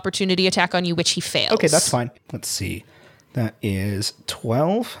regular roll opportunity attack on you, which he fails. Okay, that's fine. Let's see. That is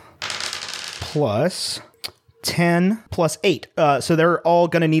 12 plus 10 plus 8. So they're all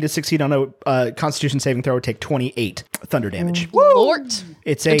going to need to succeed on a Constitution saving throw. Take 28 thunder damage. Lord.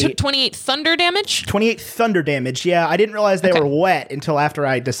 It's It a took 28 thunder damage? 28 thunder damage. Yeah, I didn't realize they Okay. were wet until after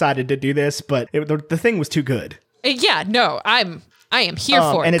I decided to do this, but the thing was too good. Yeah, no, I am here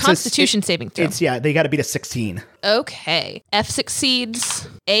for and it. it's Constitution saving throw. It's they got to beat a 16. Okay. F succeeds.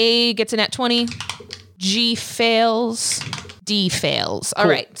 A gets an at 20. G fails. D fails. All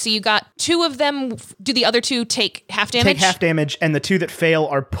right. So you got 2 of them. Do the other 2 take half damage? Take half damage, and the 2 that fail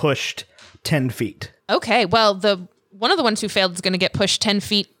are pushed 10 feet. Okay. Well, one of the ones who failed is going to get pushed 10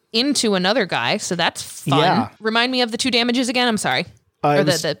 feet into another guy. So that's fun. Yeah. Remind me of the 2 damages again. I'm sorry. It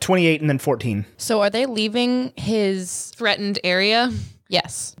was 28 and then 14. So are they leaving his? Threatened area.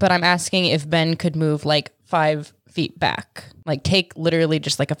 Yes, but I'm asking if Ben could move like 5 feet back, like take literally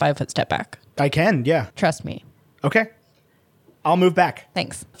just like a 5-foot step back. I can, yeah. Trust me. Okay. I'll move back.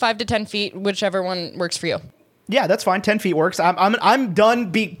 Thanks. 5 to 10 feet, whichever one works for you. Yeah, that's fine. 10 feet works. I'm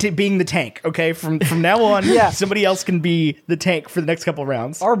done being the tank. Okay, from now on, Yeah. somebody else can be the tank for the next couple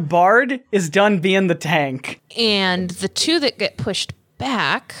rounds. Our bard is done being the tank. And the 2 that get pushed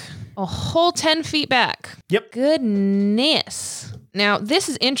back, a whole 10 feet back. Yep. Goodness. Now, this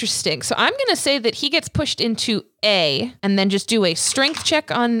is interesting. So I'm going to say that he gets pushed into A and then just do a strength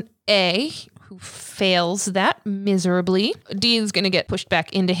check on A, who fails that miserably. D is going to get pushed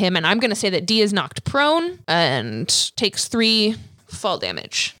back into him, and I'm going to say that D is knocked prone and takes 3 fall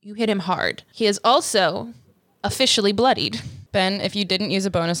damage. You hit him hard. He is also officially bloodied. Ben, if you didn't use a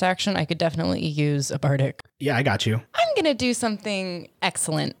bonus action, I could definitely use a bardic. Yeah, I got you. I'm going to do something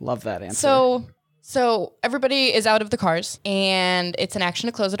excellent. Love that answer. So everybody is out of the cars, and it's an action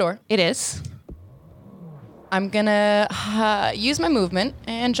to close the door. It is. I'm gonna use my movement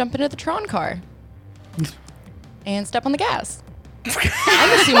and jump into the Tron car and step on the gas.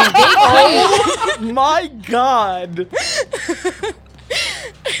 I'm assuming they My God.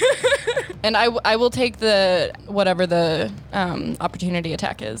 and I will take the whatever the opportunity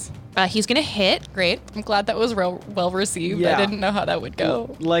attack is. He's going to hit. Great. I'm glad that was well received. Yeah. I didn't know how that would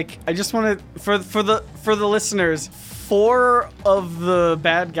go. Like, I just want to for the listeners, 4 of the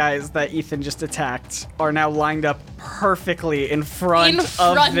bad guys that Ethan just attacked are now lined up perfectly in front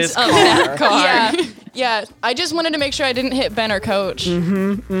of this car. that car. Yeah. Yeah. I just wanted to make sure I didn't hit Ben or Coach.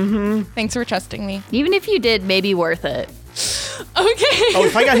 Thanks for trusting me. Even if you did, maybe worth it. Okay. Oh,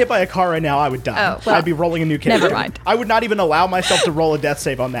 if I got hit by a car right now, I would die. Oh, well, I'd be rolling a new character. never mind. I would not even allow myself to roll a death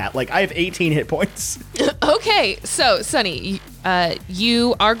save on that. Like, I have 18 hit points. Okay, so Sunny,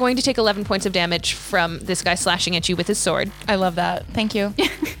 you are going to take 11 points of damage from this guy slashing at you with his sword. I love that. Thank you.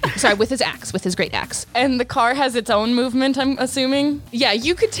 Sorry, with his axe, with his great axe. And the car has its own movement, I'm assuming. Yeah,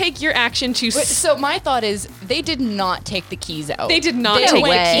 you could take your action to. So my thought is they did not take the keys out. They did not They take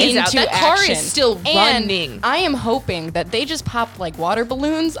went the keys out. into That car action. is still And running. I am hoping that they just pop like water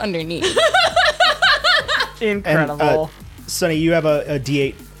balloons underneath. Incredible. Sonny, you have a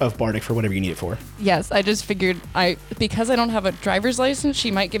D8 of Bardic for whatever you need it for. Yes, I just figured because I don't have a driver's license,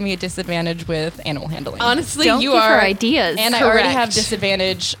 she might give me a disadvantage with animal handling. Honestly, Don't you give are. her ideas. And I already correct. have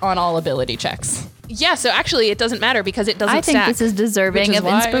disadvantage on all ability checks. Yeah, so actually, it doesn't matter because it doesn't I think stack. this is deserving Which is of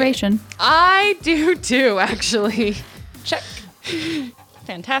why- inspiration. I do too, actually. Check.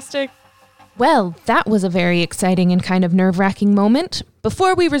 Fantastic. Well, that was a very exciting and kind of nerve-wracking moment.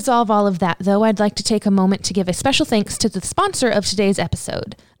 Before we resolve all of that, though, I'd like to take a moment to give a special thanks to the sponsor of today's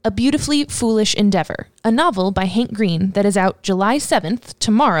episode, A Beautifully Foolish Endeavor, a novel by Hank Green that is out July 7th,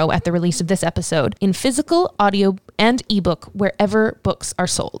 tomorrow at the release of this episode, in physical, audio, and ebook wherever books are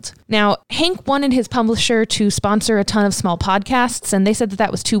sold. Now, Hank wanted his publisher to sponsor a ton of small podcasts, and they said that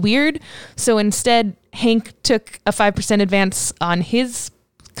that was too weird, so instead, Hank took a 5% advance on his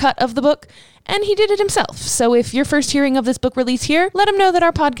cut of the book, and he did it himself. So if you're first hearing of this book release here, let him know that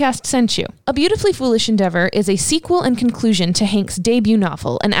our podcast sent you. A Beautifully Foolish Endeavor is a sequel and conclusion to Hank's debut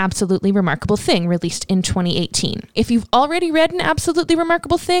novel, An Absolutely Remarkable Thing, released in 2018. If you've already read An Absolutely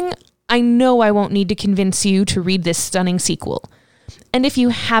Remarkable Thing, I know I won't need to convince you to read this stunning sequel. And if you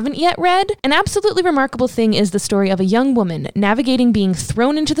haven't yet read, An Absolutely Remarkable Thing is the story of a young woman navigating being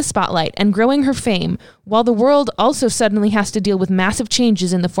thrown into the spotlight and growing her fame, while the world also suddenly has to deal with massive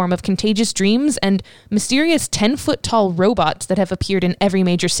changes in the form of contagious dreams and mysterious 10-foot-tall robots that have appeared in every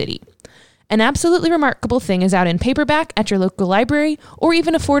major city. An Absolutely Remarkable Thing is out in paperback at your local library or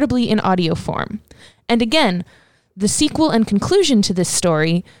even affordably in audio form. And again, the sequel and conclusion to this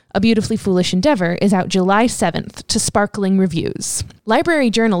story, A Beautifully Foolish Endeavor, is out July 7th to sparkling reviews. Library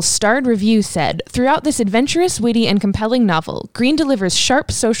Journal's starred review said, "Throughout this adventurous, witty, and compelling novel, Green delivers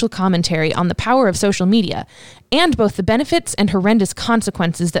sharp social commentary on the power of social media and both the benefits and horrendous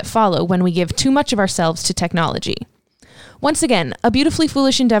consequences that follow when we give too much of ourselves to technology." Once again, A Beautifully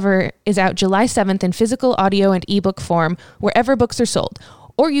Foolish Endeavor is out July 7th in physical, audio, and ebook form wherever books are sold.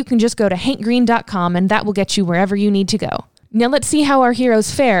 Or you can just go to hankgreen.com and that will get you wherever you need to go. Now let's see how our heroes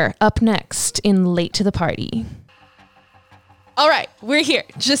fare up next in Late to the Party. All right, we're here,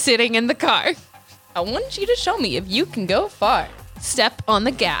 just sitting in the car. I want you to show me if you can go far. Step on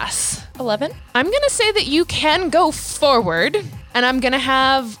the gas. 11. I'm going to say that you can go forward, and I'm going to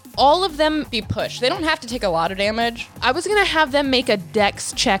have all of them Be pushed. They don't have to take a lot of damage. I was going to have them make a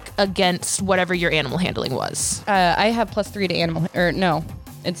dex check against whatever your animal handling was. I have +3 to animal, or no,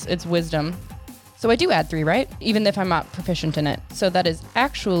 it's wisdom. So I do add 3, right? Even if I'm not proficient in it. So that is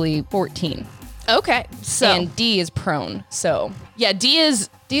actually 14. Okay, so And D is prone. So yeah, D's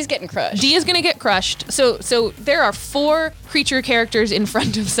getting crushed. D is going to get crushed. So there are 4 creature characters in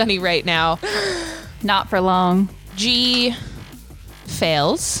front of Sunny right now. Not for long. G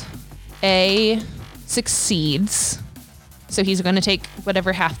fails. A succeeds. So he's going to take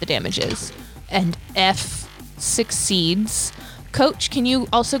whatever half the damage is. And F succeeds. Coach, can you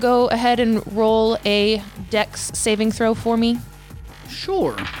also go ahead and roll a dex saving throw for me?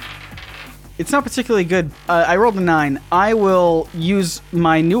 Sure. It's not particularly good. I rolled a 9. I will use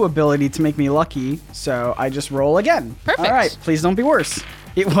my new ability to make me lucky, so I just roll again. Perfect. All right, please don't be worse.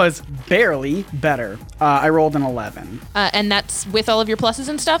 It was barely better. I rolled an 11. And that's with all of your pluses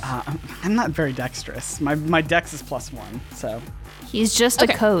and stuff? I'm not very dexterous. My dex is +1, so... He's just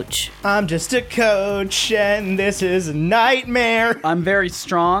Okay. a coach. I'm just a coach, and this is a nightmare. I'm very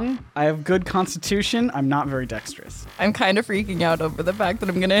strong. I have good constitution. I'm not very dexterous. I'm kind of freaking out over the fact that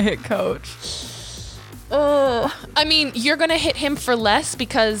I'm going to hit Coach. I mean, you're going to hit him for less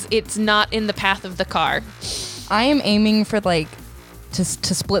because it's not in the path of the car. I am aiming for to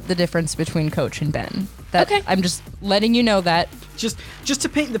split the difference between Coach and Ben. Okay. I'm just letting you know that. Just to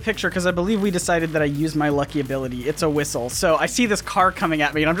paint the picture, because I believe we decided that I use my lucky ability. It's a whistle. So I see this car coming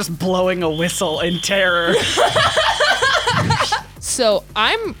at me, and I'm just blowing a whistle in terror. So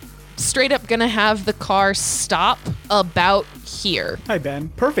I'm straight up going to have the car stop about here. Hi, Ben.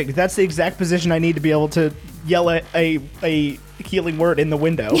 Perfect. That's the exact position I need to be able to yell at a healing word in the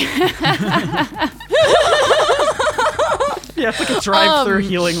window. Yeah, it's like a drive-through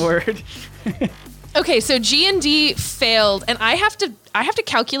healing word. Okay, so G and D failed, and I have to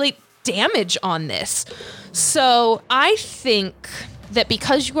calculate damage on this. So I think that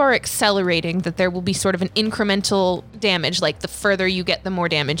because you are accelerating, that there will be sort of an incremental damage, like the further you get, the more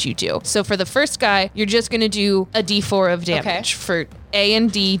damage you do. So for the first guy, you're just going to do a D4 of damage. For A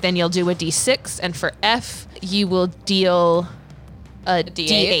and D, then you'll do a D6, and for F, you will deal a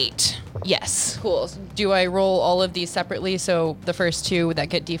D8. Yes. Cool. Do I roll all of these separately? So the first two that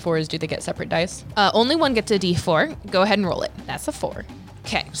get D4s, do they get separate dice? Only one gets a D4. Go ahead and roll it. That's a 4.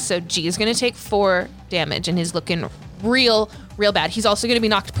 Okay, so G is going to take 4 damage, and he's looking real bad. He's also going to be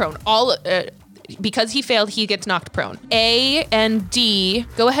knocked prone. Because he failed, he gets knocked prone. A and D,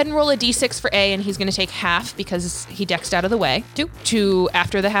 go ahead and roll a D6 for A, and he's going to take half because he dexed out of the way. 2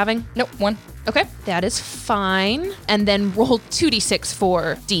 after the halving? Nope, 1. Okay, that is fine. And then roll 2d6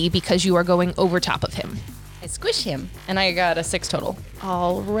 for D because you are going over top of him. I squish him, and I got a 6 total.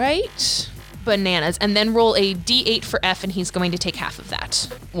 All right. Bananas. And then roll a D8 for F, and he's going to take half of that.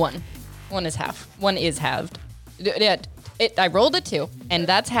 1. 1 is half. 1 is halved. I rolled a 2, and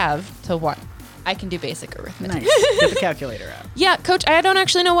that's halved to 1. I can do basic arithmetic. Nice. Get the calculator out. Yeah, Coach, I don't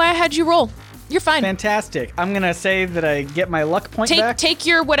actually know why I had you roll. You're fine. Fantastic. I'm going to say that I get my luck point back. Take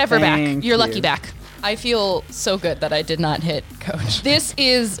your whatever Thank back. Your you. lucky back. I feel so good that I did not hit Coach. This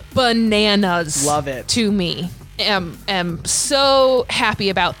is bananas. Love it. To me. Am so happy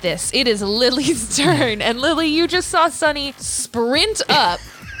about this. It is Lily's turn. And Lily, you just saw Sunny sprint up,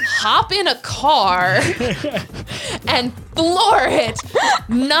 hop in a car, and floor it,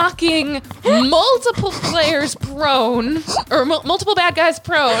 knocking multiple players prone, or multiple bad guys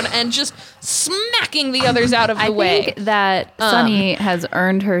prone, and just smacking the others out of the way. I think that Sunny has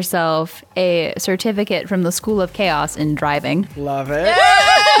earned herself a certificate from the School of Chaos in driving. Love it.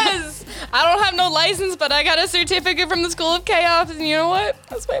 Yes! I don't have no license, but I got a certificate from the School of Chaos, and you know what?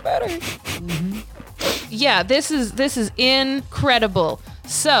 That's way better. Yeah, this is incredible.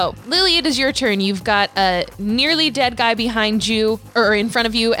 So, Lily, it is your turn. You've got a nearly dead guy behind you, or in front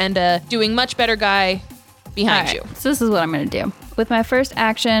of you, and a doing much better guy behind All you. right, so this is what I'm going to do. With my first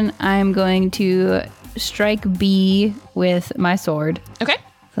action, I'm going to strike B with my sword. Okay.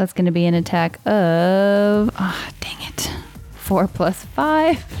 So that's going to be an attack of, dang it, 4 plus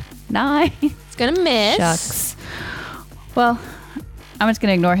 5, 9. It's gonna miss. Shucks. Well, I'm just going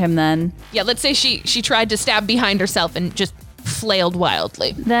to ignore him then. Yeah, let's say she tried to stab behind herself and just flailed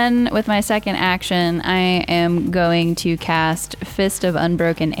wildly. Then, with my second action, I am going to cast Fist of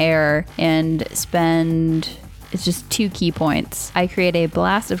Unbroken Air and spend... It's just 2 key points. I create a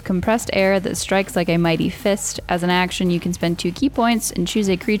blast of compressed air that strikes like a mighty fist. As an action, you can spend 2 key points and choose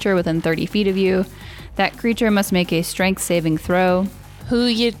a creature within 30 feet of you. That creature must make a strength saving throw. Who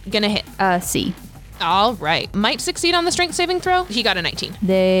you gonna hit? C. All right. Might succeed on the strength saving throw. He got a 19.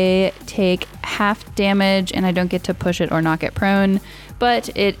 They take half damage, and I don't get to push it or knock it prone, but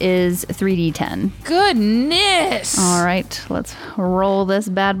it is 3d10. Goodness. All right, let's roll this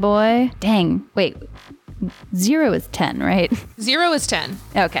bad boy. Dang. Wait. 0 is 10, right? 0 is 10.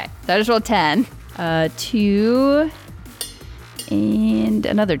 Okay, so I just rolled 10. 2 and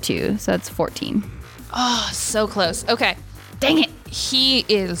another 2, so that's 14. Oh, so close. Okay. Dang it. He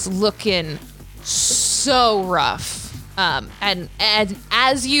is looking so rough. And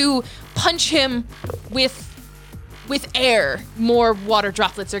as you punch him with air, more water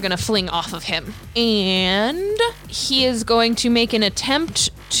droplets are going to fling off of him. And he is going to make an attempt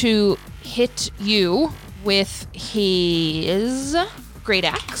to hit you with his great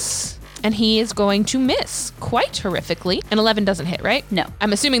axe. And he is going to miss quite horrifically. An 11 doesn't hit, right? No.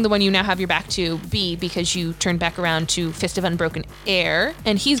 I'm assuming the one you now have your back to, B, because you turned back around to Fist of Unbroken Air.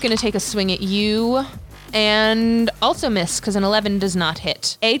 And he's going to take a swing at you and also miss because an 11 does not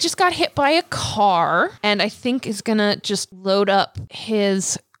hit. A just got hit by a car and I think is going to just load up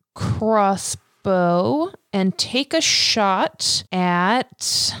his crossbow and take a shot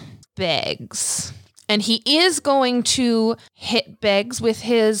at Beggs. And he is going to hit Beggs with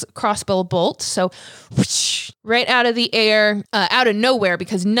his crossbow bolt. So, whoosh, right out of the air, out of nowhere,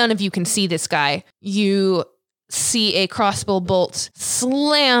 because none of you can see this guy, you see a crossbow bolt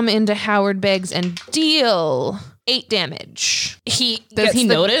slam into Howard Beggs and deal 8 damage. Does he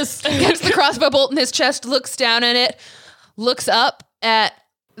notice? Gets the crossbow bolt in his chest, looks down at it, looks up at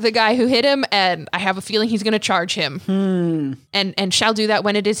the guy who hit him, and I have a feeling he's going to charge him. And shall do that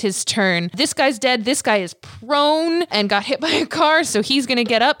when it is his turn. This guy's dead. This guy is prone and got hit by a car, so he's going to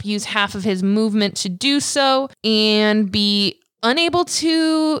get up, use half of his movement to do so, and be unable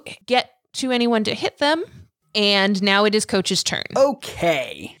to get to anyone to hit them. And now it is Coach's turn.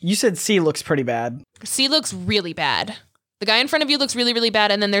 Okay. You said C looks pretty bad. C looks really bad. The guy in front of you looks really, really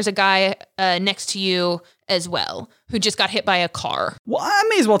bad, and then there's a guy next to you as well who just got hit by a car. Well, I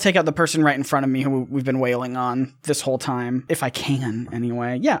may as well take out the person right in front of me who we've been wailing on this whole time, if I can,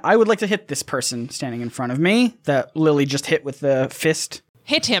 anyway. Yeah, I would like to hit this person standing in front of me that Lily just hit with the fist.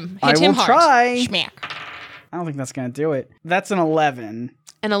 Hit him. I Hit him will hard. try. Schmack. I don't think that's going to do it. That's an 11.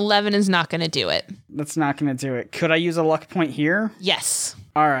 An 11 is not going to do it. That's not going to do it. Could I use a luck point here? Yes.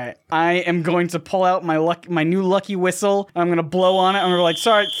 All right. I am going to pull out my new lucky whistle. I'm going to blow on it. I'm going to be like,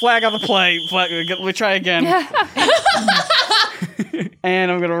 sorry, flag on the play. We try again.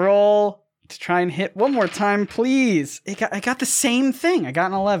 And I'm going to roll to try and hit one more time, please. I got the same thing. I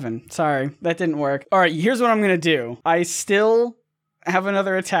got an 11. Sorry, that didn't work. All right, here's what I'm going to do. I still have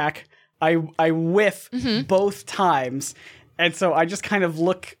another attack. I whiff both times. And so I just kind of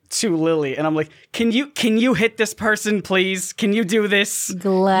look to Lily and I'm like, can you hit this person, please? Can you do this? You've been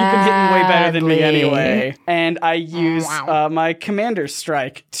hitting way better than me anyway. And I use my commander's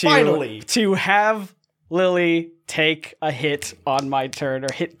strike to have Lily take a hit on my turn,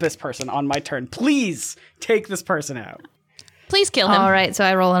 or hit this person on my turn. Please take this person out. Please kill him. All right, so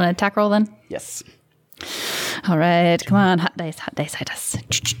I roll an attack roll then. Yes. All right, come on, hot dice, hot dice, hot dice.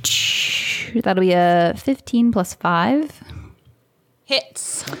 That'll be a 15 plus 5.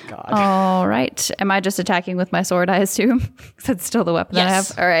 Hits. Oh, God. All right. Am I just attacking with my sword, I assume? Because it's still the weapon that I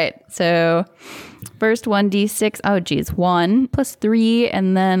have. All right. So first 1d6. Oh, geez. 1 plus 3,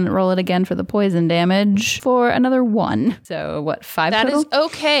 and then roll it again for the poison damage for another 1. So what, 5 That total? is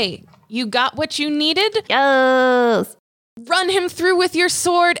okay. You got what you needed. Yes. Run him through with your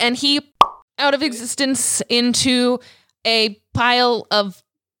sword, and he out of existence into a pile of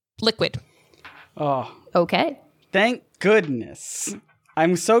liquid. Oh, Okay. thank goodness.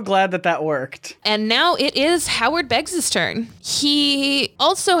 I'm so glad that worked. And now it is Howard Beggs' turn. He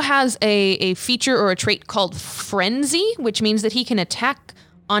also has a feature or a trait called Frenzy, which means that he can attack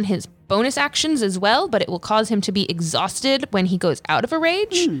on his bonus actions as well, but it will cause him to be exhausted when he goes out of a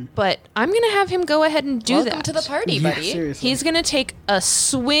rage. But I'm going to have him go ahead and do Welcome that. to the party, buddy. Seriously. He's going to take a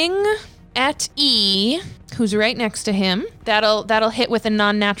swing at E, who's right next to him. That'll hit with a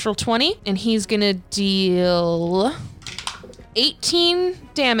non-natural 20, and he's going to deal 18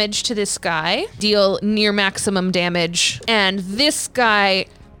 damage to this guy, deal near maximum damage. And this guy,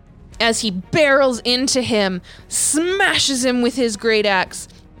 as he barrels into him, smashes him with his great axe,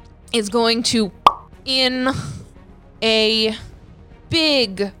 is going to in a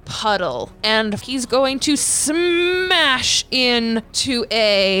big puddle, and he's going to smash into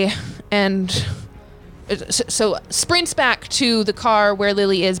A, and so sprints back to the car where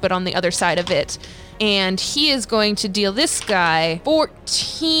Lily is, but on the other side of it. And he is going to deal this guy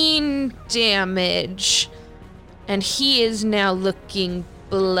 14 damage. And he is now looking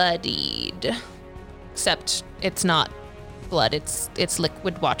bloodied. Except it's not blood, it's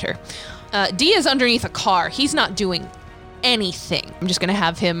liquid water. D is underneath a car. He's not doing anything. I'm just going to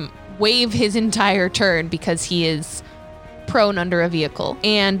have him wave his entire turn because he is prone under a vehicle.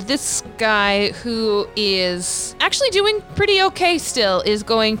 And this guy, who is actually doing pretty okay still, is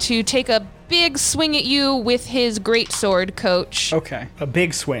going to take a big swing at you with his greatsword, Coach. Okay. A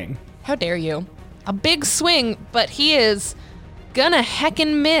big swing. How dare you? A big swing, but he is gonna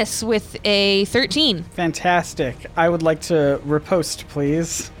heckin' miss with a 13. Fantastic. I would like to riposte,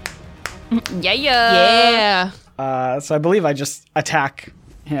 please. Yeah. So I believe I just attack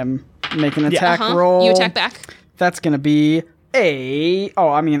him, make an attack Uh-huh. roll. You attack back. That's going to be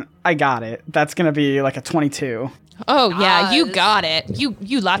I got it. That's going to be like a 22. Oh yeah, you got it. You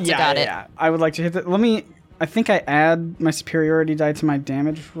lots of got it. Yeah. I would like to hit that. I think I add my superiority die to my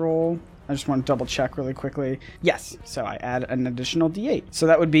damage roll. I just want to double check really quickly. Yes. So I add an additional d8. So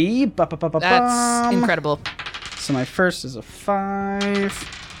that would be That's incredible. So my first is a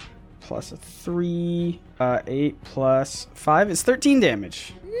 5 plus a 3, 8 plus 5 is 13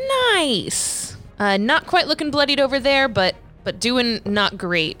 damage. Nice. Not quite looking bloodied over there, but doing not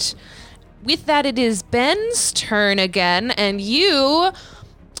great. With that, it is Ben's turn again, and you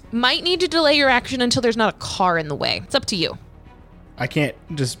might need to delay your action until there's not a car in the way. It's up to you. I can't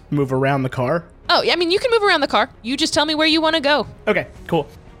just move around the car. Oh, I mean, you can move around the car. You just tell me where you want to go. Okay, cool.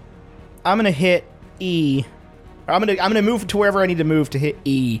 I'm gonna hit E. I'm gonna move to wherever I need to move to hit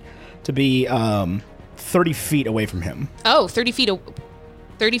E to be 30 feet away from him. Oh, 30 feet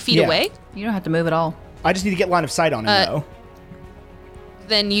Yeah. away? You don't have to move at all. I just need to get line of sight on him though.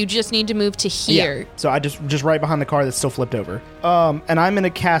 Then you just need to move to here. Yeah. So I just right behind the car that's still flipped over. And I'm gonna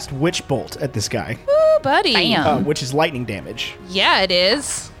cast Witch Bolt at this guy, Ooh, buddy. Bam. which is lightning damage. Yeah, it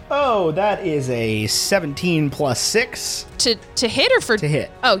is. Oh, that is a 17 plus 6 To hit or for... to hit.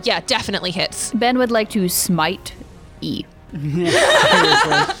 Oh, yeah, definitely hits. Ben would like to smite E.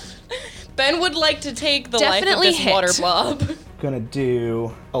 Ben would like to take the Definitely life of this hit. water blob. Gonna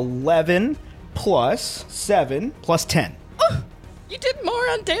do 11 plus 7 plus 10. You did more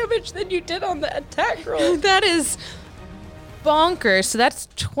on damage than you did on the attack roll. That is bonkers. So that's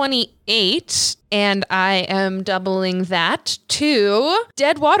 28. And I am doubling that to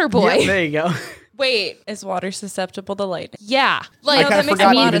Dead Water Boy. Yeah, there you go. Wait, is water susceptible to lightning? Yeah. I Like, kinda That makes a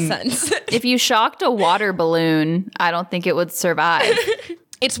forgot lot even- of sense. If you shocked a water balloon, I don't think it would survive.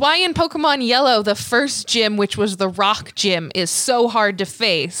 it's why in Pokemon Yellow, the first gym, which was the rock gym, is so hard to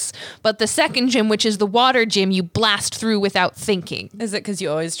face. But the second gym, which is the water gym, you blast through without thinking. Is it because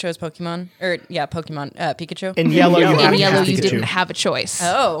you always chose Pokemon? Pokemon, Pikachu? In yellow, you have In to Yellow, have you Pikachu. didn't have a choice.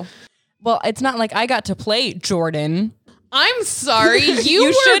 Oh. Well, it's not like I got to play Jordan. I'm sorry. You, You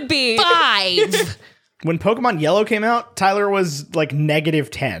were should be. 5. When Pokemon Yellow came out, Tyler was like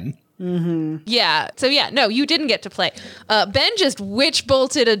 -10. Yeah. So yeah, no, you didn't get to play. Ben just witch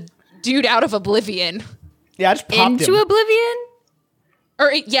bolted a dude out of oblivion. Yeah, I just popped Into him. oblivion?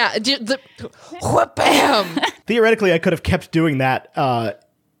 Or yeah, bam. Theoretically, I could have kept doing that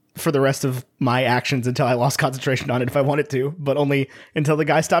for the rest of my actions until I lost concentration on it if I wanted to, but only until the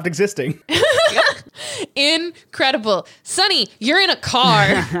guy stopped existing. Incredible. Sonny, you're in a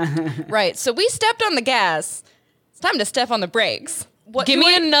car. Right, so we stepped on the gas. It's time to step on the brakes. What Give do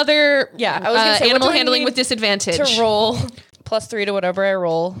me I- another Yeah, I was gonna say, what animal do I handling need with disadvantage. to roll +3 to whatever I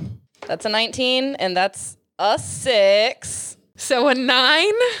roll. That's a 19, and that's a 6. So a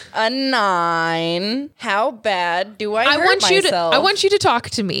 9. A 9. How bad do I hurt myself? I want you to talk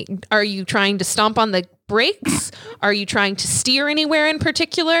to me. Are you trying to stomp on the brakes? Are you trying to steer anywhere in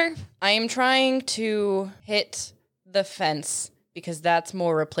particular? I am trying to hit the fence because that's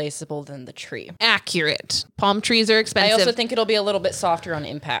more replaceable than the tree. Accurate. Palm trees are I expensive. also think it'll be a little bit softer on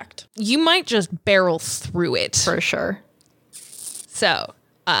impact. You might just barrel through it. For sure. So,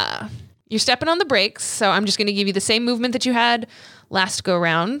 you're stepping on the brakes. So I'm just going to give you the same movement that you had last go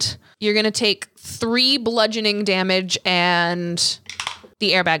round. You're going to take 3 bludgeoning damage and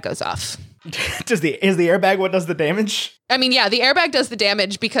the airbag goes off. Is the airbag what does the damage? I mean, yeah, the airbag does the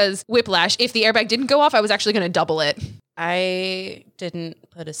damage because whiplash. If the airbag didn't go off, I was actually going to double it. I didn't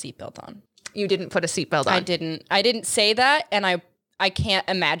put a seatbelt on. You didn't put a seatbelt on. I didn't say that, and I can't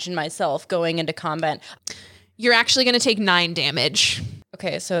imagine myself going into combat. You're actually going to take 9 damage.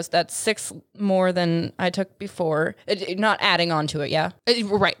 Okay, so that's 6 more than I took before. Not adding on to it, yeah?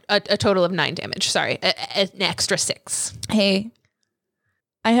 Right. A total of 9 damage. Sorry. An extra 6. Hey,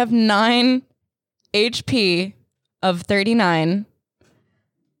 I have 9 HP of 39.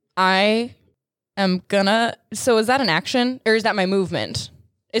 I am gonna... So is that an action? Or is that my movement?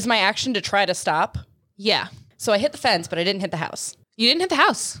 Is my action to try to stop? Yeah. So I hit the fence, but I didn't hit the house. You didn't hit the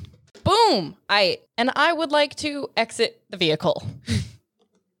house. Boom! I would like to exit the vehicle.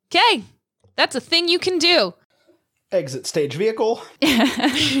 Okay. That's a thing you can do. Exit stage vehicle.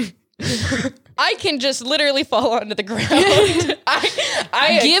 I can just literally fall onto the ground.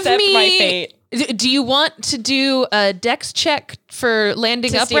 I Give accept me. my fate. Do you want to do a dex check for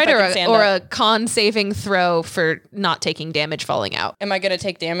landing To see if upright I can stand or up. a con saving throw for not taking damage falling out? Am I going to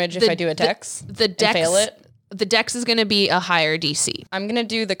take damage if I do a dex? The and dex fail it? The dex is going to be a higher DC. I'm going to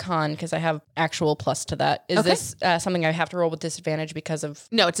do the con because I have actual plus to that. Is Okay. this something I have to roll with disadvantage because of...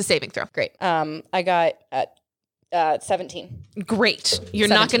 No, it's a saving throw. Great. I got 17. Great. You're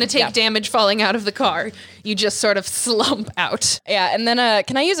not going to 17, take yeah. damage falling out of the car. You just sort of slump out. Yeah, and then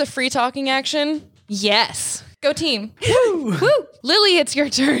can I use a free talking action? Yes. Go team. Woo! Lily, it's your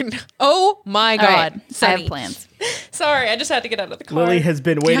turn. Oh my All God. right, I Sunny. have plans. Sorry, I just had to get out of the car. Lily has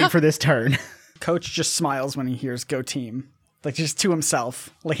been waiting for this turn. Coach just smiles when he hears "Go Team," like just to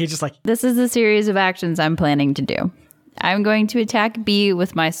himself. Like he's just like, This is the series of actions I'm planning to do. I'm going to attack B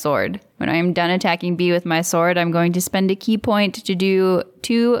with my sword. When I am done attacking B with my sword, I'm going to spend a key point to do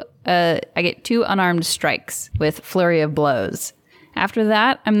I get 2 unarmed strikes with Flurry of Blows. After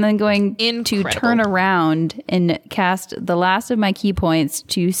that, I'm then going to Incredible. turn around and cast the last of my key points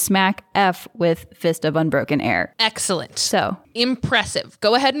to smack F with Fist of Unbroken Air. Excellent. So Impressive.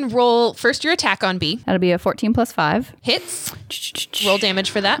 Go ahead and roll first your attack on B. that'll be a 14 plus 5. Hits. Roll damage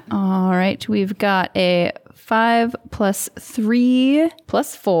for that. All right, we've got a 5 plus 3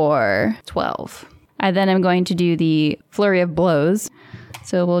 plus 4, 12. I then am going to do the Flurry of Blows.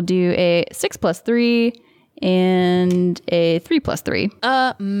 So we'll do a 6 plus 3 and a 3 plus 3.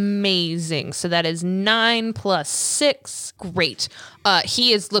 Amazing. So that is 9 plus 6. Great.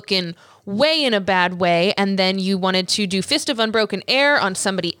 He is looking way in a bad way, and then you wanted to do Fist of Unbroken Air on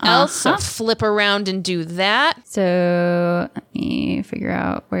somebody else, so flip around and do that. So let me figure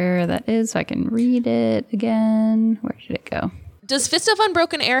out where that is so I can read it again. Where did it go? Does Fist of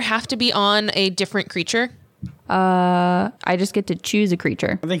Unbroken Air have to be on a different creature? I just get to choose a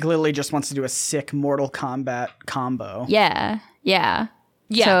creature. I think Lily just wants to do a sick Mortal Kombat combo. Yeah. Yeah,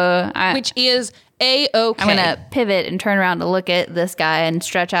 So which is A-okay. I'm going to pivot and turn around to look at this guy and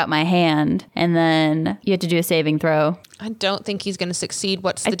stretch out my hand. And then you have to do a saving throw. I don't think he's going to succeed.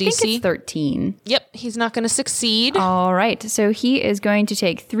 What's the I DC? think it's 13. Yep, he's not going to succeed. All right. So he is going to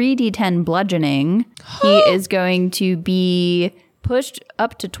take 3d10 bludgeoning. He is going to be pushed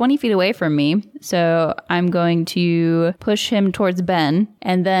up to 20 feet away from me. So I'm going to push him towards Ben.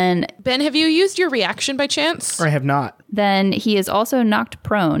 And then Ben, have you used your reaction by chance? I have not. Then he is also knocked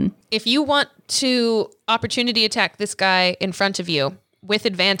prone. If you want to opportunity attack this guy in front of you with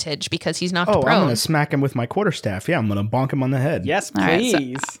advantage because he's knocked Oh, prone. I'm going to smack him with my quarterstaff. Yeah, I'm going to bonk him on the head. Yes, All right, so-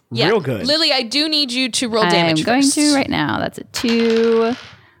 please. Yeah. Real good. Lily, I do need you to roll damage I'm going first. to right now. That's a 2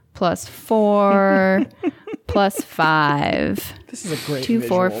 plus 4 plus 5. This is a great 2,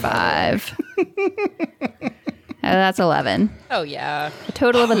 4, visual, by the way. 5. That's 11. Oh, yeah. A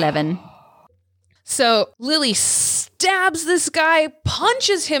total of 11. So Lily stabs this guy,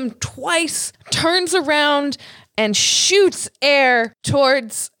 punches him twice, turns around, and shoots air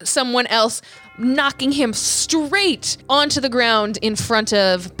towards someone else, knocking him straight onto the ground in front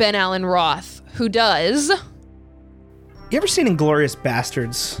of Ben Allen Roth, who does... You ever seen Inglourious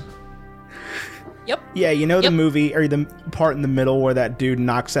Bastards? Yep. Yeah, you know the Yep. movie, or the part in the middle where that dude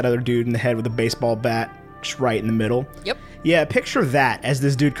knocks that other dude in the head with a baseball bat, just right in the middle? Yep. Yeah, picture that as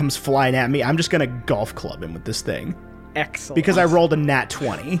this dude comes flying at me. I'm just going to golf club him with this thing. Excellent. Because I rolled a nat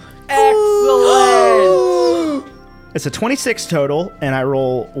 20. Excellent. It's a 26 total, and I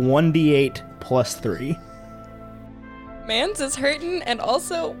roll 1d8 plus 3. Mans is hurting, and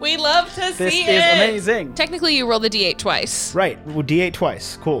also we love to This see is it. amazing. Technically, you roll the d8 twice. Right, well, d8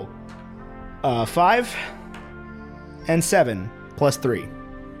 twice. Cool. 5 and 7 plus 3.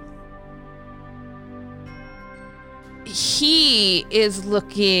 He is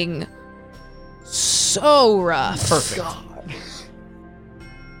looking so rough. Perfect.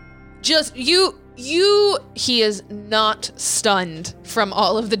 Just he is not stunned from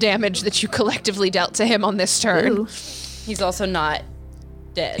all of the damage that you collectively dealt to him on this turn. Ooh. He's also not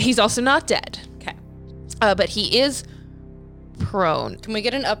dead. He's also not dead. Okay. But he is prone. Can we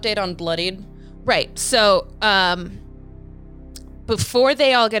get an update on Bloodied? Right. So, before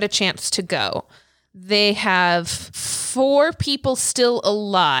they all get a chance to go, they have 4 people still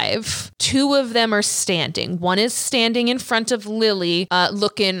alive. 2 of them are standing. One is standing in front of Lily,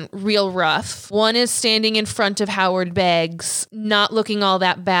 looking real rough. One is standing in front of Howard Beggs, not looking all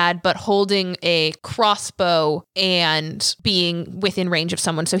that bad, but holding a crossbow and being within range of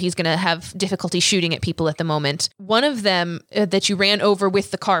someone. So he's going to have difficulty shooting at people at the moment. One of them that you ran over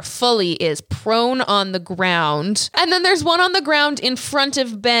with the car fully is prone on the ground. And then there's one on the ground in front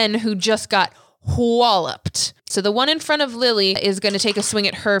of Ben who just got walloped. So the one in front of Lily is going to take a swing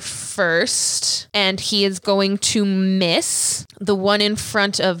at her first, and he is going to miss. The one in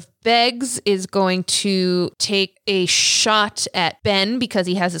front of Beggs is going to take a shot at Ben because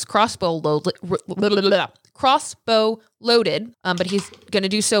he has his crossbow loaded, but he's going to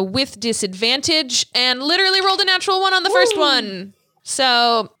do so with disadvantage and literally rolled a natural 1 on the first one.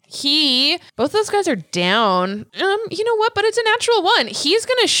 So both those guys are down. You know what? But it's a natural 1. He's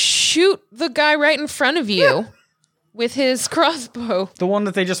going to shoot the guy right in front of you with his crossbow. The one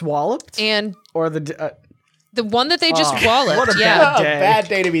that they just walloped? And Or the... the one that they just walloped. what a yeah. bad day. Bad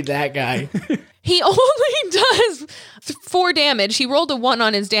day to be that guy. He only does 4 damage. He rolled a 1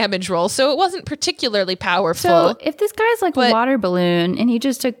 on his damage roll, so it wasn't particularly powerful. So if this guy's like But- a water balloon and he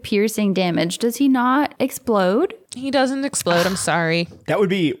just took piercing damage, does he not explode? He doesn't explode. I'm sorry. That would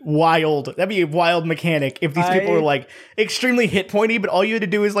be wild. That'd be a wild mechanic if these people were like extremely hit pointy, but all you had to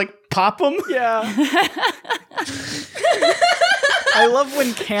do is like pop them. Yeah. I love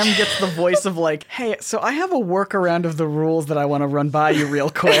when Cam gets the voice of like, hey, so I have a workaround of the rules that I want to run by you real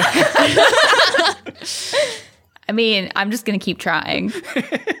quick. I mean, I'm just going to keep trying.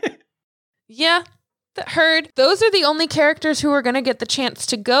 Yeah, heard. Those are the only characters who are going to get the chance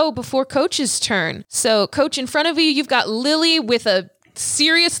to go before Coach's turn. So, Coach, in front of you, you've got Lily with a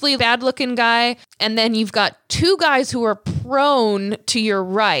seriously bad-looking guy, and then you've got 2 guys who are prone to your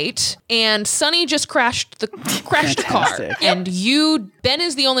right, and Sunny just crashed a car. Fantastic. And Ben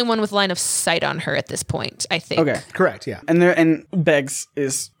is the only one with line of sight on her at this point, I think. Okay. Correct, yeah. And Beggs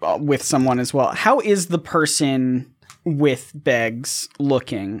is with someone as well. How is the person with Beggs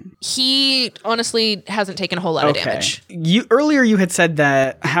looking? He honestly hasn't taken a whole lot of damage. Earlier you had said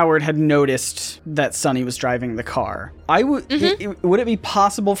that Howard had noticed that Sonny was driving the car. Would it be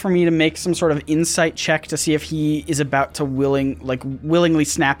possible for me to make some sort of insight check to see if he is about to willingly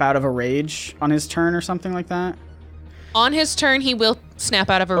snap out of a rage on his turn or something like that? On his turn, he will snap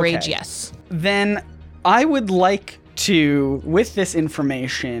out of a rage, yes. Then I would like to, with this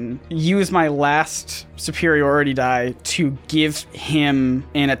information, use my last superiority die to give him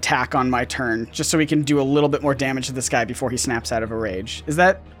an attack on my turn, just so we can do a little bit more damage to this guy before he snaps out of a rage. Is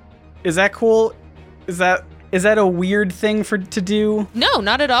that cool? Is that a weird thing to do? No,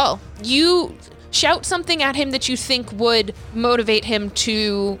 not at all. You shout something at him that you think would motivate him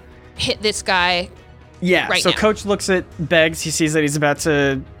to hit this guy. Yeah, right so now. Coach looks at Beggs. He sees that he's about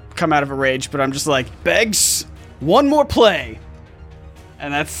to come out of a rage, but I'm just like, Beggs, one more play.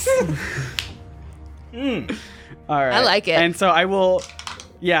 And that's... All right. I like it. And so I will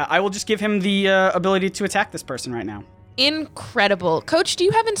just give him the ability to attack this person right now. Incredible. Coach, do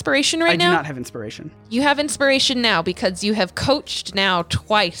you have inspiration right now? I do not have inspiration. You have inspiration now because you have coached now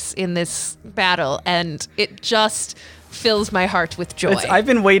twice in this battle, and it just fills my heart with joy. I've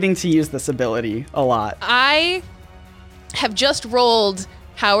been waiting to use this ability a lot. I have just rolled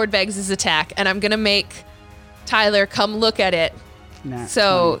Howard Beggs' attack, and I'm going to make Tyler come look at it Nat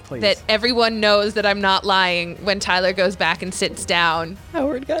so 20, that everyone knows that I'm not lying when Tyler goes back and sits down.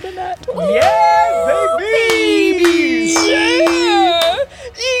 Howard got a nat 20. Yeah, baby! Yeah!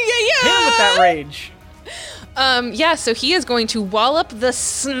 Hit him with that rage. So he is going to wallop the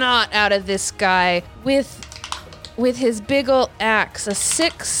snot out of this guy with his big ol' axe. A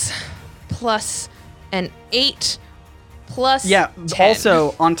 6 plus an 8 plus 10.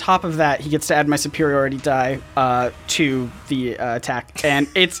 Also, on top of that, he gets to add my superiority die to the attack. And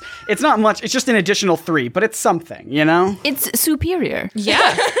it's not much. It's just an additional 3, but it's something, you know? It's superior.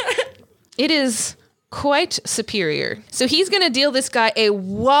 Yeah. It is quite superior. So he's going to deal this guy a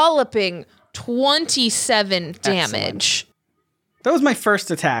walloping 27 damage. That was my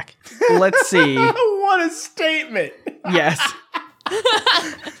first attack. Let's see. What a statement. Yes.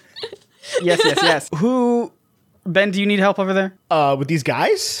 Yes. Ben, do you need help over there? With these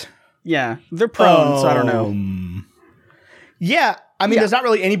guys? Yeah. They're prone, so I don't know. Yeah. I mean, there's not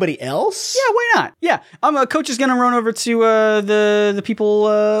really anybody else. Yeah, why not? Yeah. Coach is going to run over to the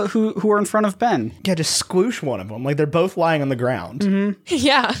people who are in front of Ben. Yeah, just squoosh one of them. Like, they're both lying on the ground. Mm-hmm.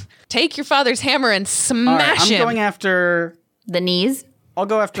 Yeah. Take your father's hammer and smash him. I'm going after... The knees? I'll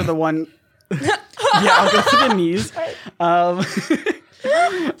go after the one... I'll go for the knees. I'll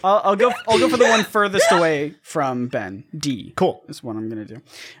go for the one furthest away from Ben. D. Cool. Is what I'm gonna do.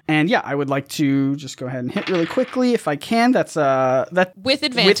 And yeah, I would like to just go ahead and hit really quickly if I can. That's with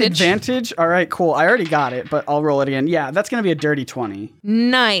advantage. With advantage. All right, cool. I already got it, but I'll roll it again. Yeah, that's gonna be a dirty 20.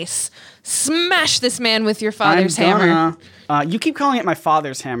 Nice. Smash this man with your father's hammer. You keep calling it my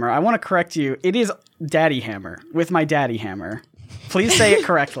father's hammer. I want to correct you. It is daddy hammer with my daddy hammer. Please say it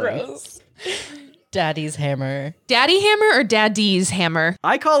correctly. Daddy's hammer. Daddy hammer or daddy's hammer?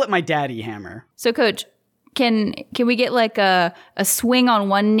 I call it my daddy hammer. So, Coach, can we get like a swing on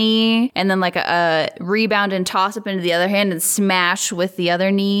one knee and then like a rebound and toss up into the other hand and smash with the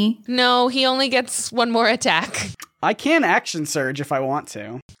other knee? No, he only gets one more attack. I can action surge if I want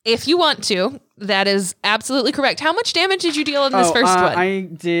to. If you want to, that is absolutely correct. How much damage did you deal in this first one? I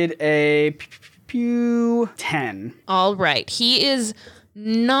did a 10. All right. He is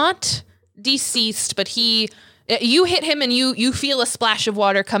not deceased, but you hit him and you feel a splash of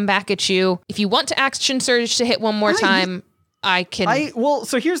water come back at you. If you want to action surge to hit one more time, I can.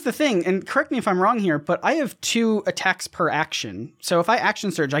 So here's the thing, and correct me if I'm wrong here, but I have 2 attacks per action. So if I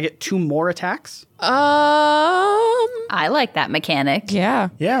action surge, I get 2 more attacks? I like that mechanic. Yeah.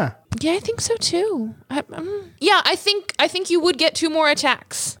 Yeah. Yeah, I think so too. I think you would get 2 more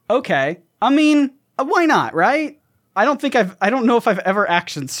attacks. Okay. I mean, why not, right? I don't know if I've ever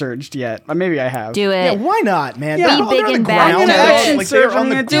action surged yet. Maybe I have. Do it. Yeah, why not, man? Yeah. They're Be big on the and ground. bad. I'm gonna Do it. action Like, surge. they're I'm on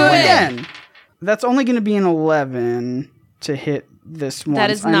the gonna do it ground. again. That's only gonna be an 11 to hit this one.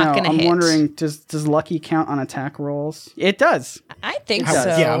 That is not gonna hit. I'm wondering, does lucky count on attack rolls? It does. I think How-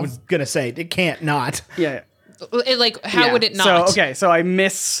 so. Yeah, I was gonna say it can't not. Yeah. How would it not? So I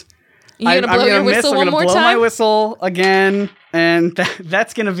miss. You're gonna blow your whistle one more I'm gonna blow my time? whistle again, and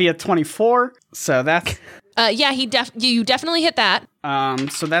that's gonna be a 24. So that's You definitely hit that.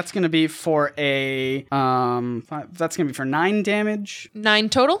 so that's gonna be for a that's gonna be for 9 damage. 9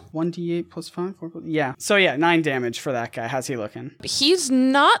 total. 1d8 plus 5. 4 plus, yeah. So yeah, 9 damage for that guy. How's he looking? He's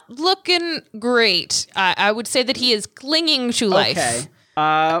not looking great. I would say that he is clinging to life. Okay.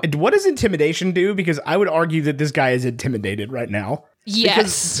 And what does intimidation do? Because I would argue that this guy is intimidated right now.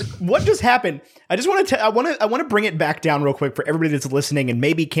 Yes. Because what just happened? I just want to. I want to bring it back down real quick for everybody that's listening and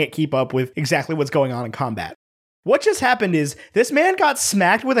maybe can't keep up with exactly what's going on in combat. What just happened is this man got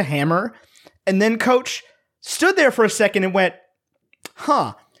smacked with a hammer, and then Coach stood there for a second and went,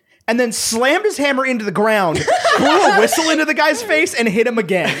 "Huh." And then slammed his hammer into the ground, blew a whistle into the guy's face, and hit him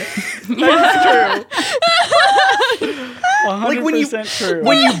again. That is true. 100% Like true.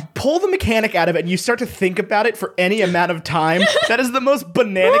 when you pull the mechanic out of it and you start to think about it for any amount of time, that is the most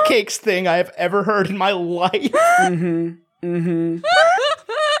banana cakes thing I have ever heard in my life.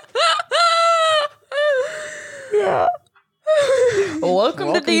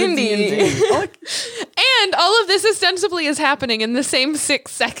 Welcome to D&D. And all of this ostensibly is happening in the same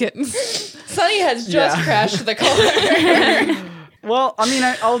 6 seconds. Sunny has just crashed the car. Well, I mean,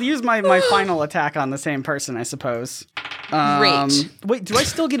 I'll use my final attack on the same person, I suppose. Great. Wait, do I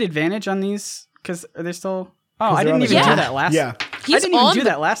still get advantage on these? Because are they still... Oh, I they're on didn't the even do ground. that last. Yeah. I He's didn't even on do the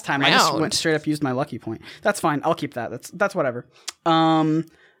that last time. I just ground. went straight up, used my lucky point. That's fine. I'll keep that. That's whatever. I'm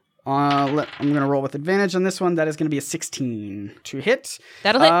gonna roll with advantage on this one. That is gonna be a 16 to hit.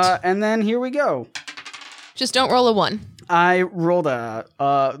 That'll hit. And then here we go. Just don't roll a 1. I rolled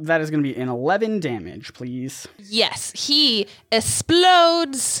that is gonna be an 11 damage, please. Yes, he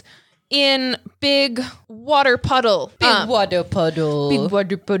explodes in big water puddle. Big water puddle. Big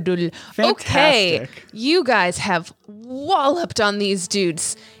water puddle. Okay, Fantastic. you guys have walloped on these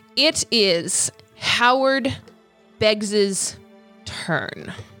dudes. It is Howard Beggs's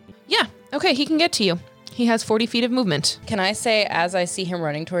turn. Yeah, okay, he can get to you. He has 40 feet of movement. Can I say, as I see him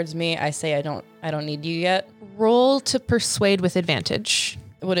running towards me, I say I don't need you yet? Roll to persuade with advantage.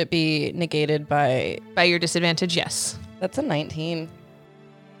 Would it be negated by... By your disadvantage, yes. That's a 19.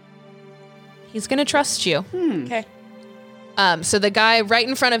 He's gonna trust you. Okay. So the guy right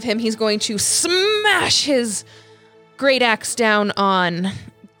in front of him, he's going to smash his great axe down on,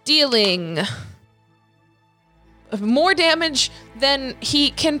 dealing more damage than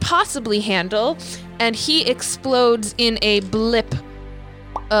he can possibly handle, and he explodes in a blip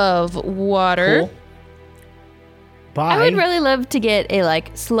of water. Cool. Bye. I would really love to get a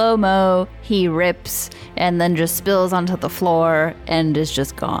slow-mo, he rips and then just spills onto the floor and is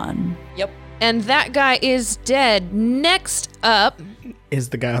just gone. Yep. And that guy is dead. Next up, Is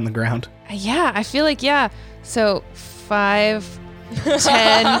the guy on the ground? yeah, I feel like, yeah. So 5,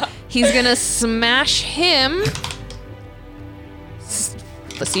 10, he's gonna smash him.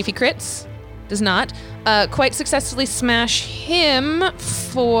 Let's see if he crits. Does not. Quite successfully smash him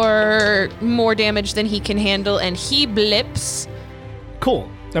for more damage than he can handle, and he blips. Cool.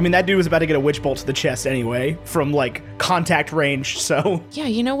 I mean, that dude was about to get a witch bolt to the chest anyway, from contact range, so. Yeah,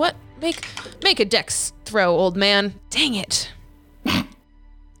 you know what? Make a dex throw, old man. Dang it.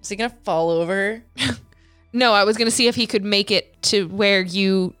 Is he gonna fall over? No, I was gonna see if he could make it to where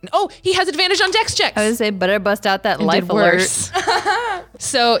you... Oh, he has advantage on dex checks. I would say better bust out that And life did alert. worse.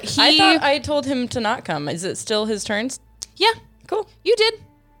 So he... I thought I told him to not come. Is it still his turns? Yeah, Cool. you did.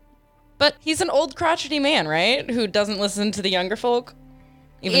 But He's an old crotchety man, right? Who doesn't listen to the younger folk?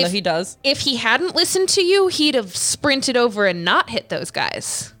 Even though he does. if he hadn't listened to you, he'd have sprinted over and not hit those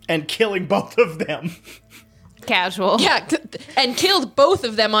guys. And killing both of them. Casual. Yeah, and killed both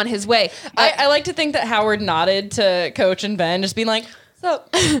of them on his way. I like to think that Howard nodded to Coach and Ben, just being like, so.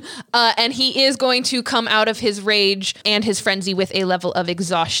 And he is going to come out of his rage and his frenzy with a level of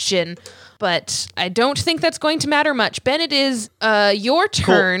exhaustion. But I don't think that's going to matter much. Ben, it is your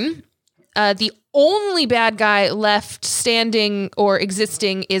turn. The only bad guy left standing or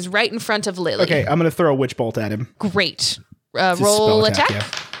existing is right in front of Lily. Okay, I'm gonna throw a witch bolt at him. Great. It's a Roll spell attack. yeah.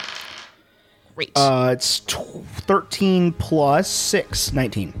 Great. It's 13 plus 6,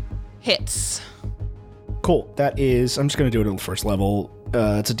 19. Hits. Cool. That is, I'm just gonna do it at the first level.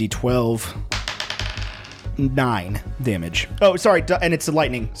 It's a D12. 9 damage. Oh, sorry, and it's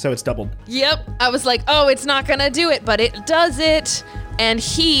lightning, so it's doubled. Yep. I was like, oh, it's not going to do it, but it does it. And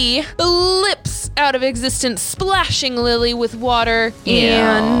he blips out of existence, splashing Lily with water.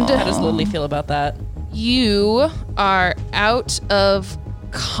 And How does Lily feel about that? you are out of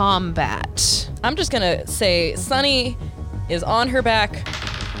combat. I'm just gonna say Sunny is on her back,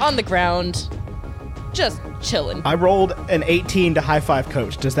 on the ground, just chilling. I rolled an 18 to high five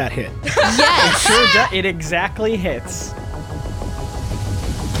Coach. Does that hit? Yes. Sure, it exactly hits.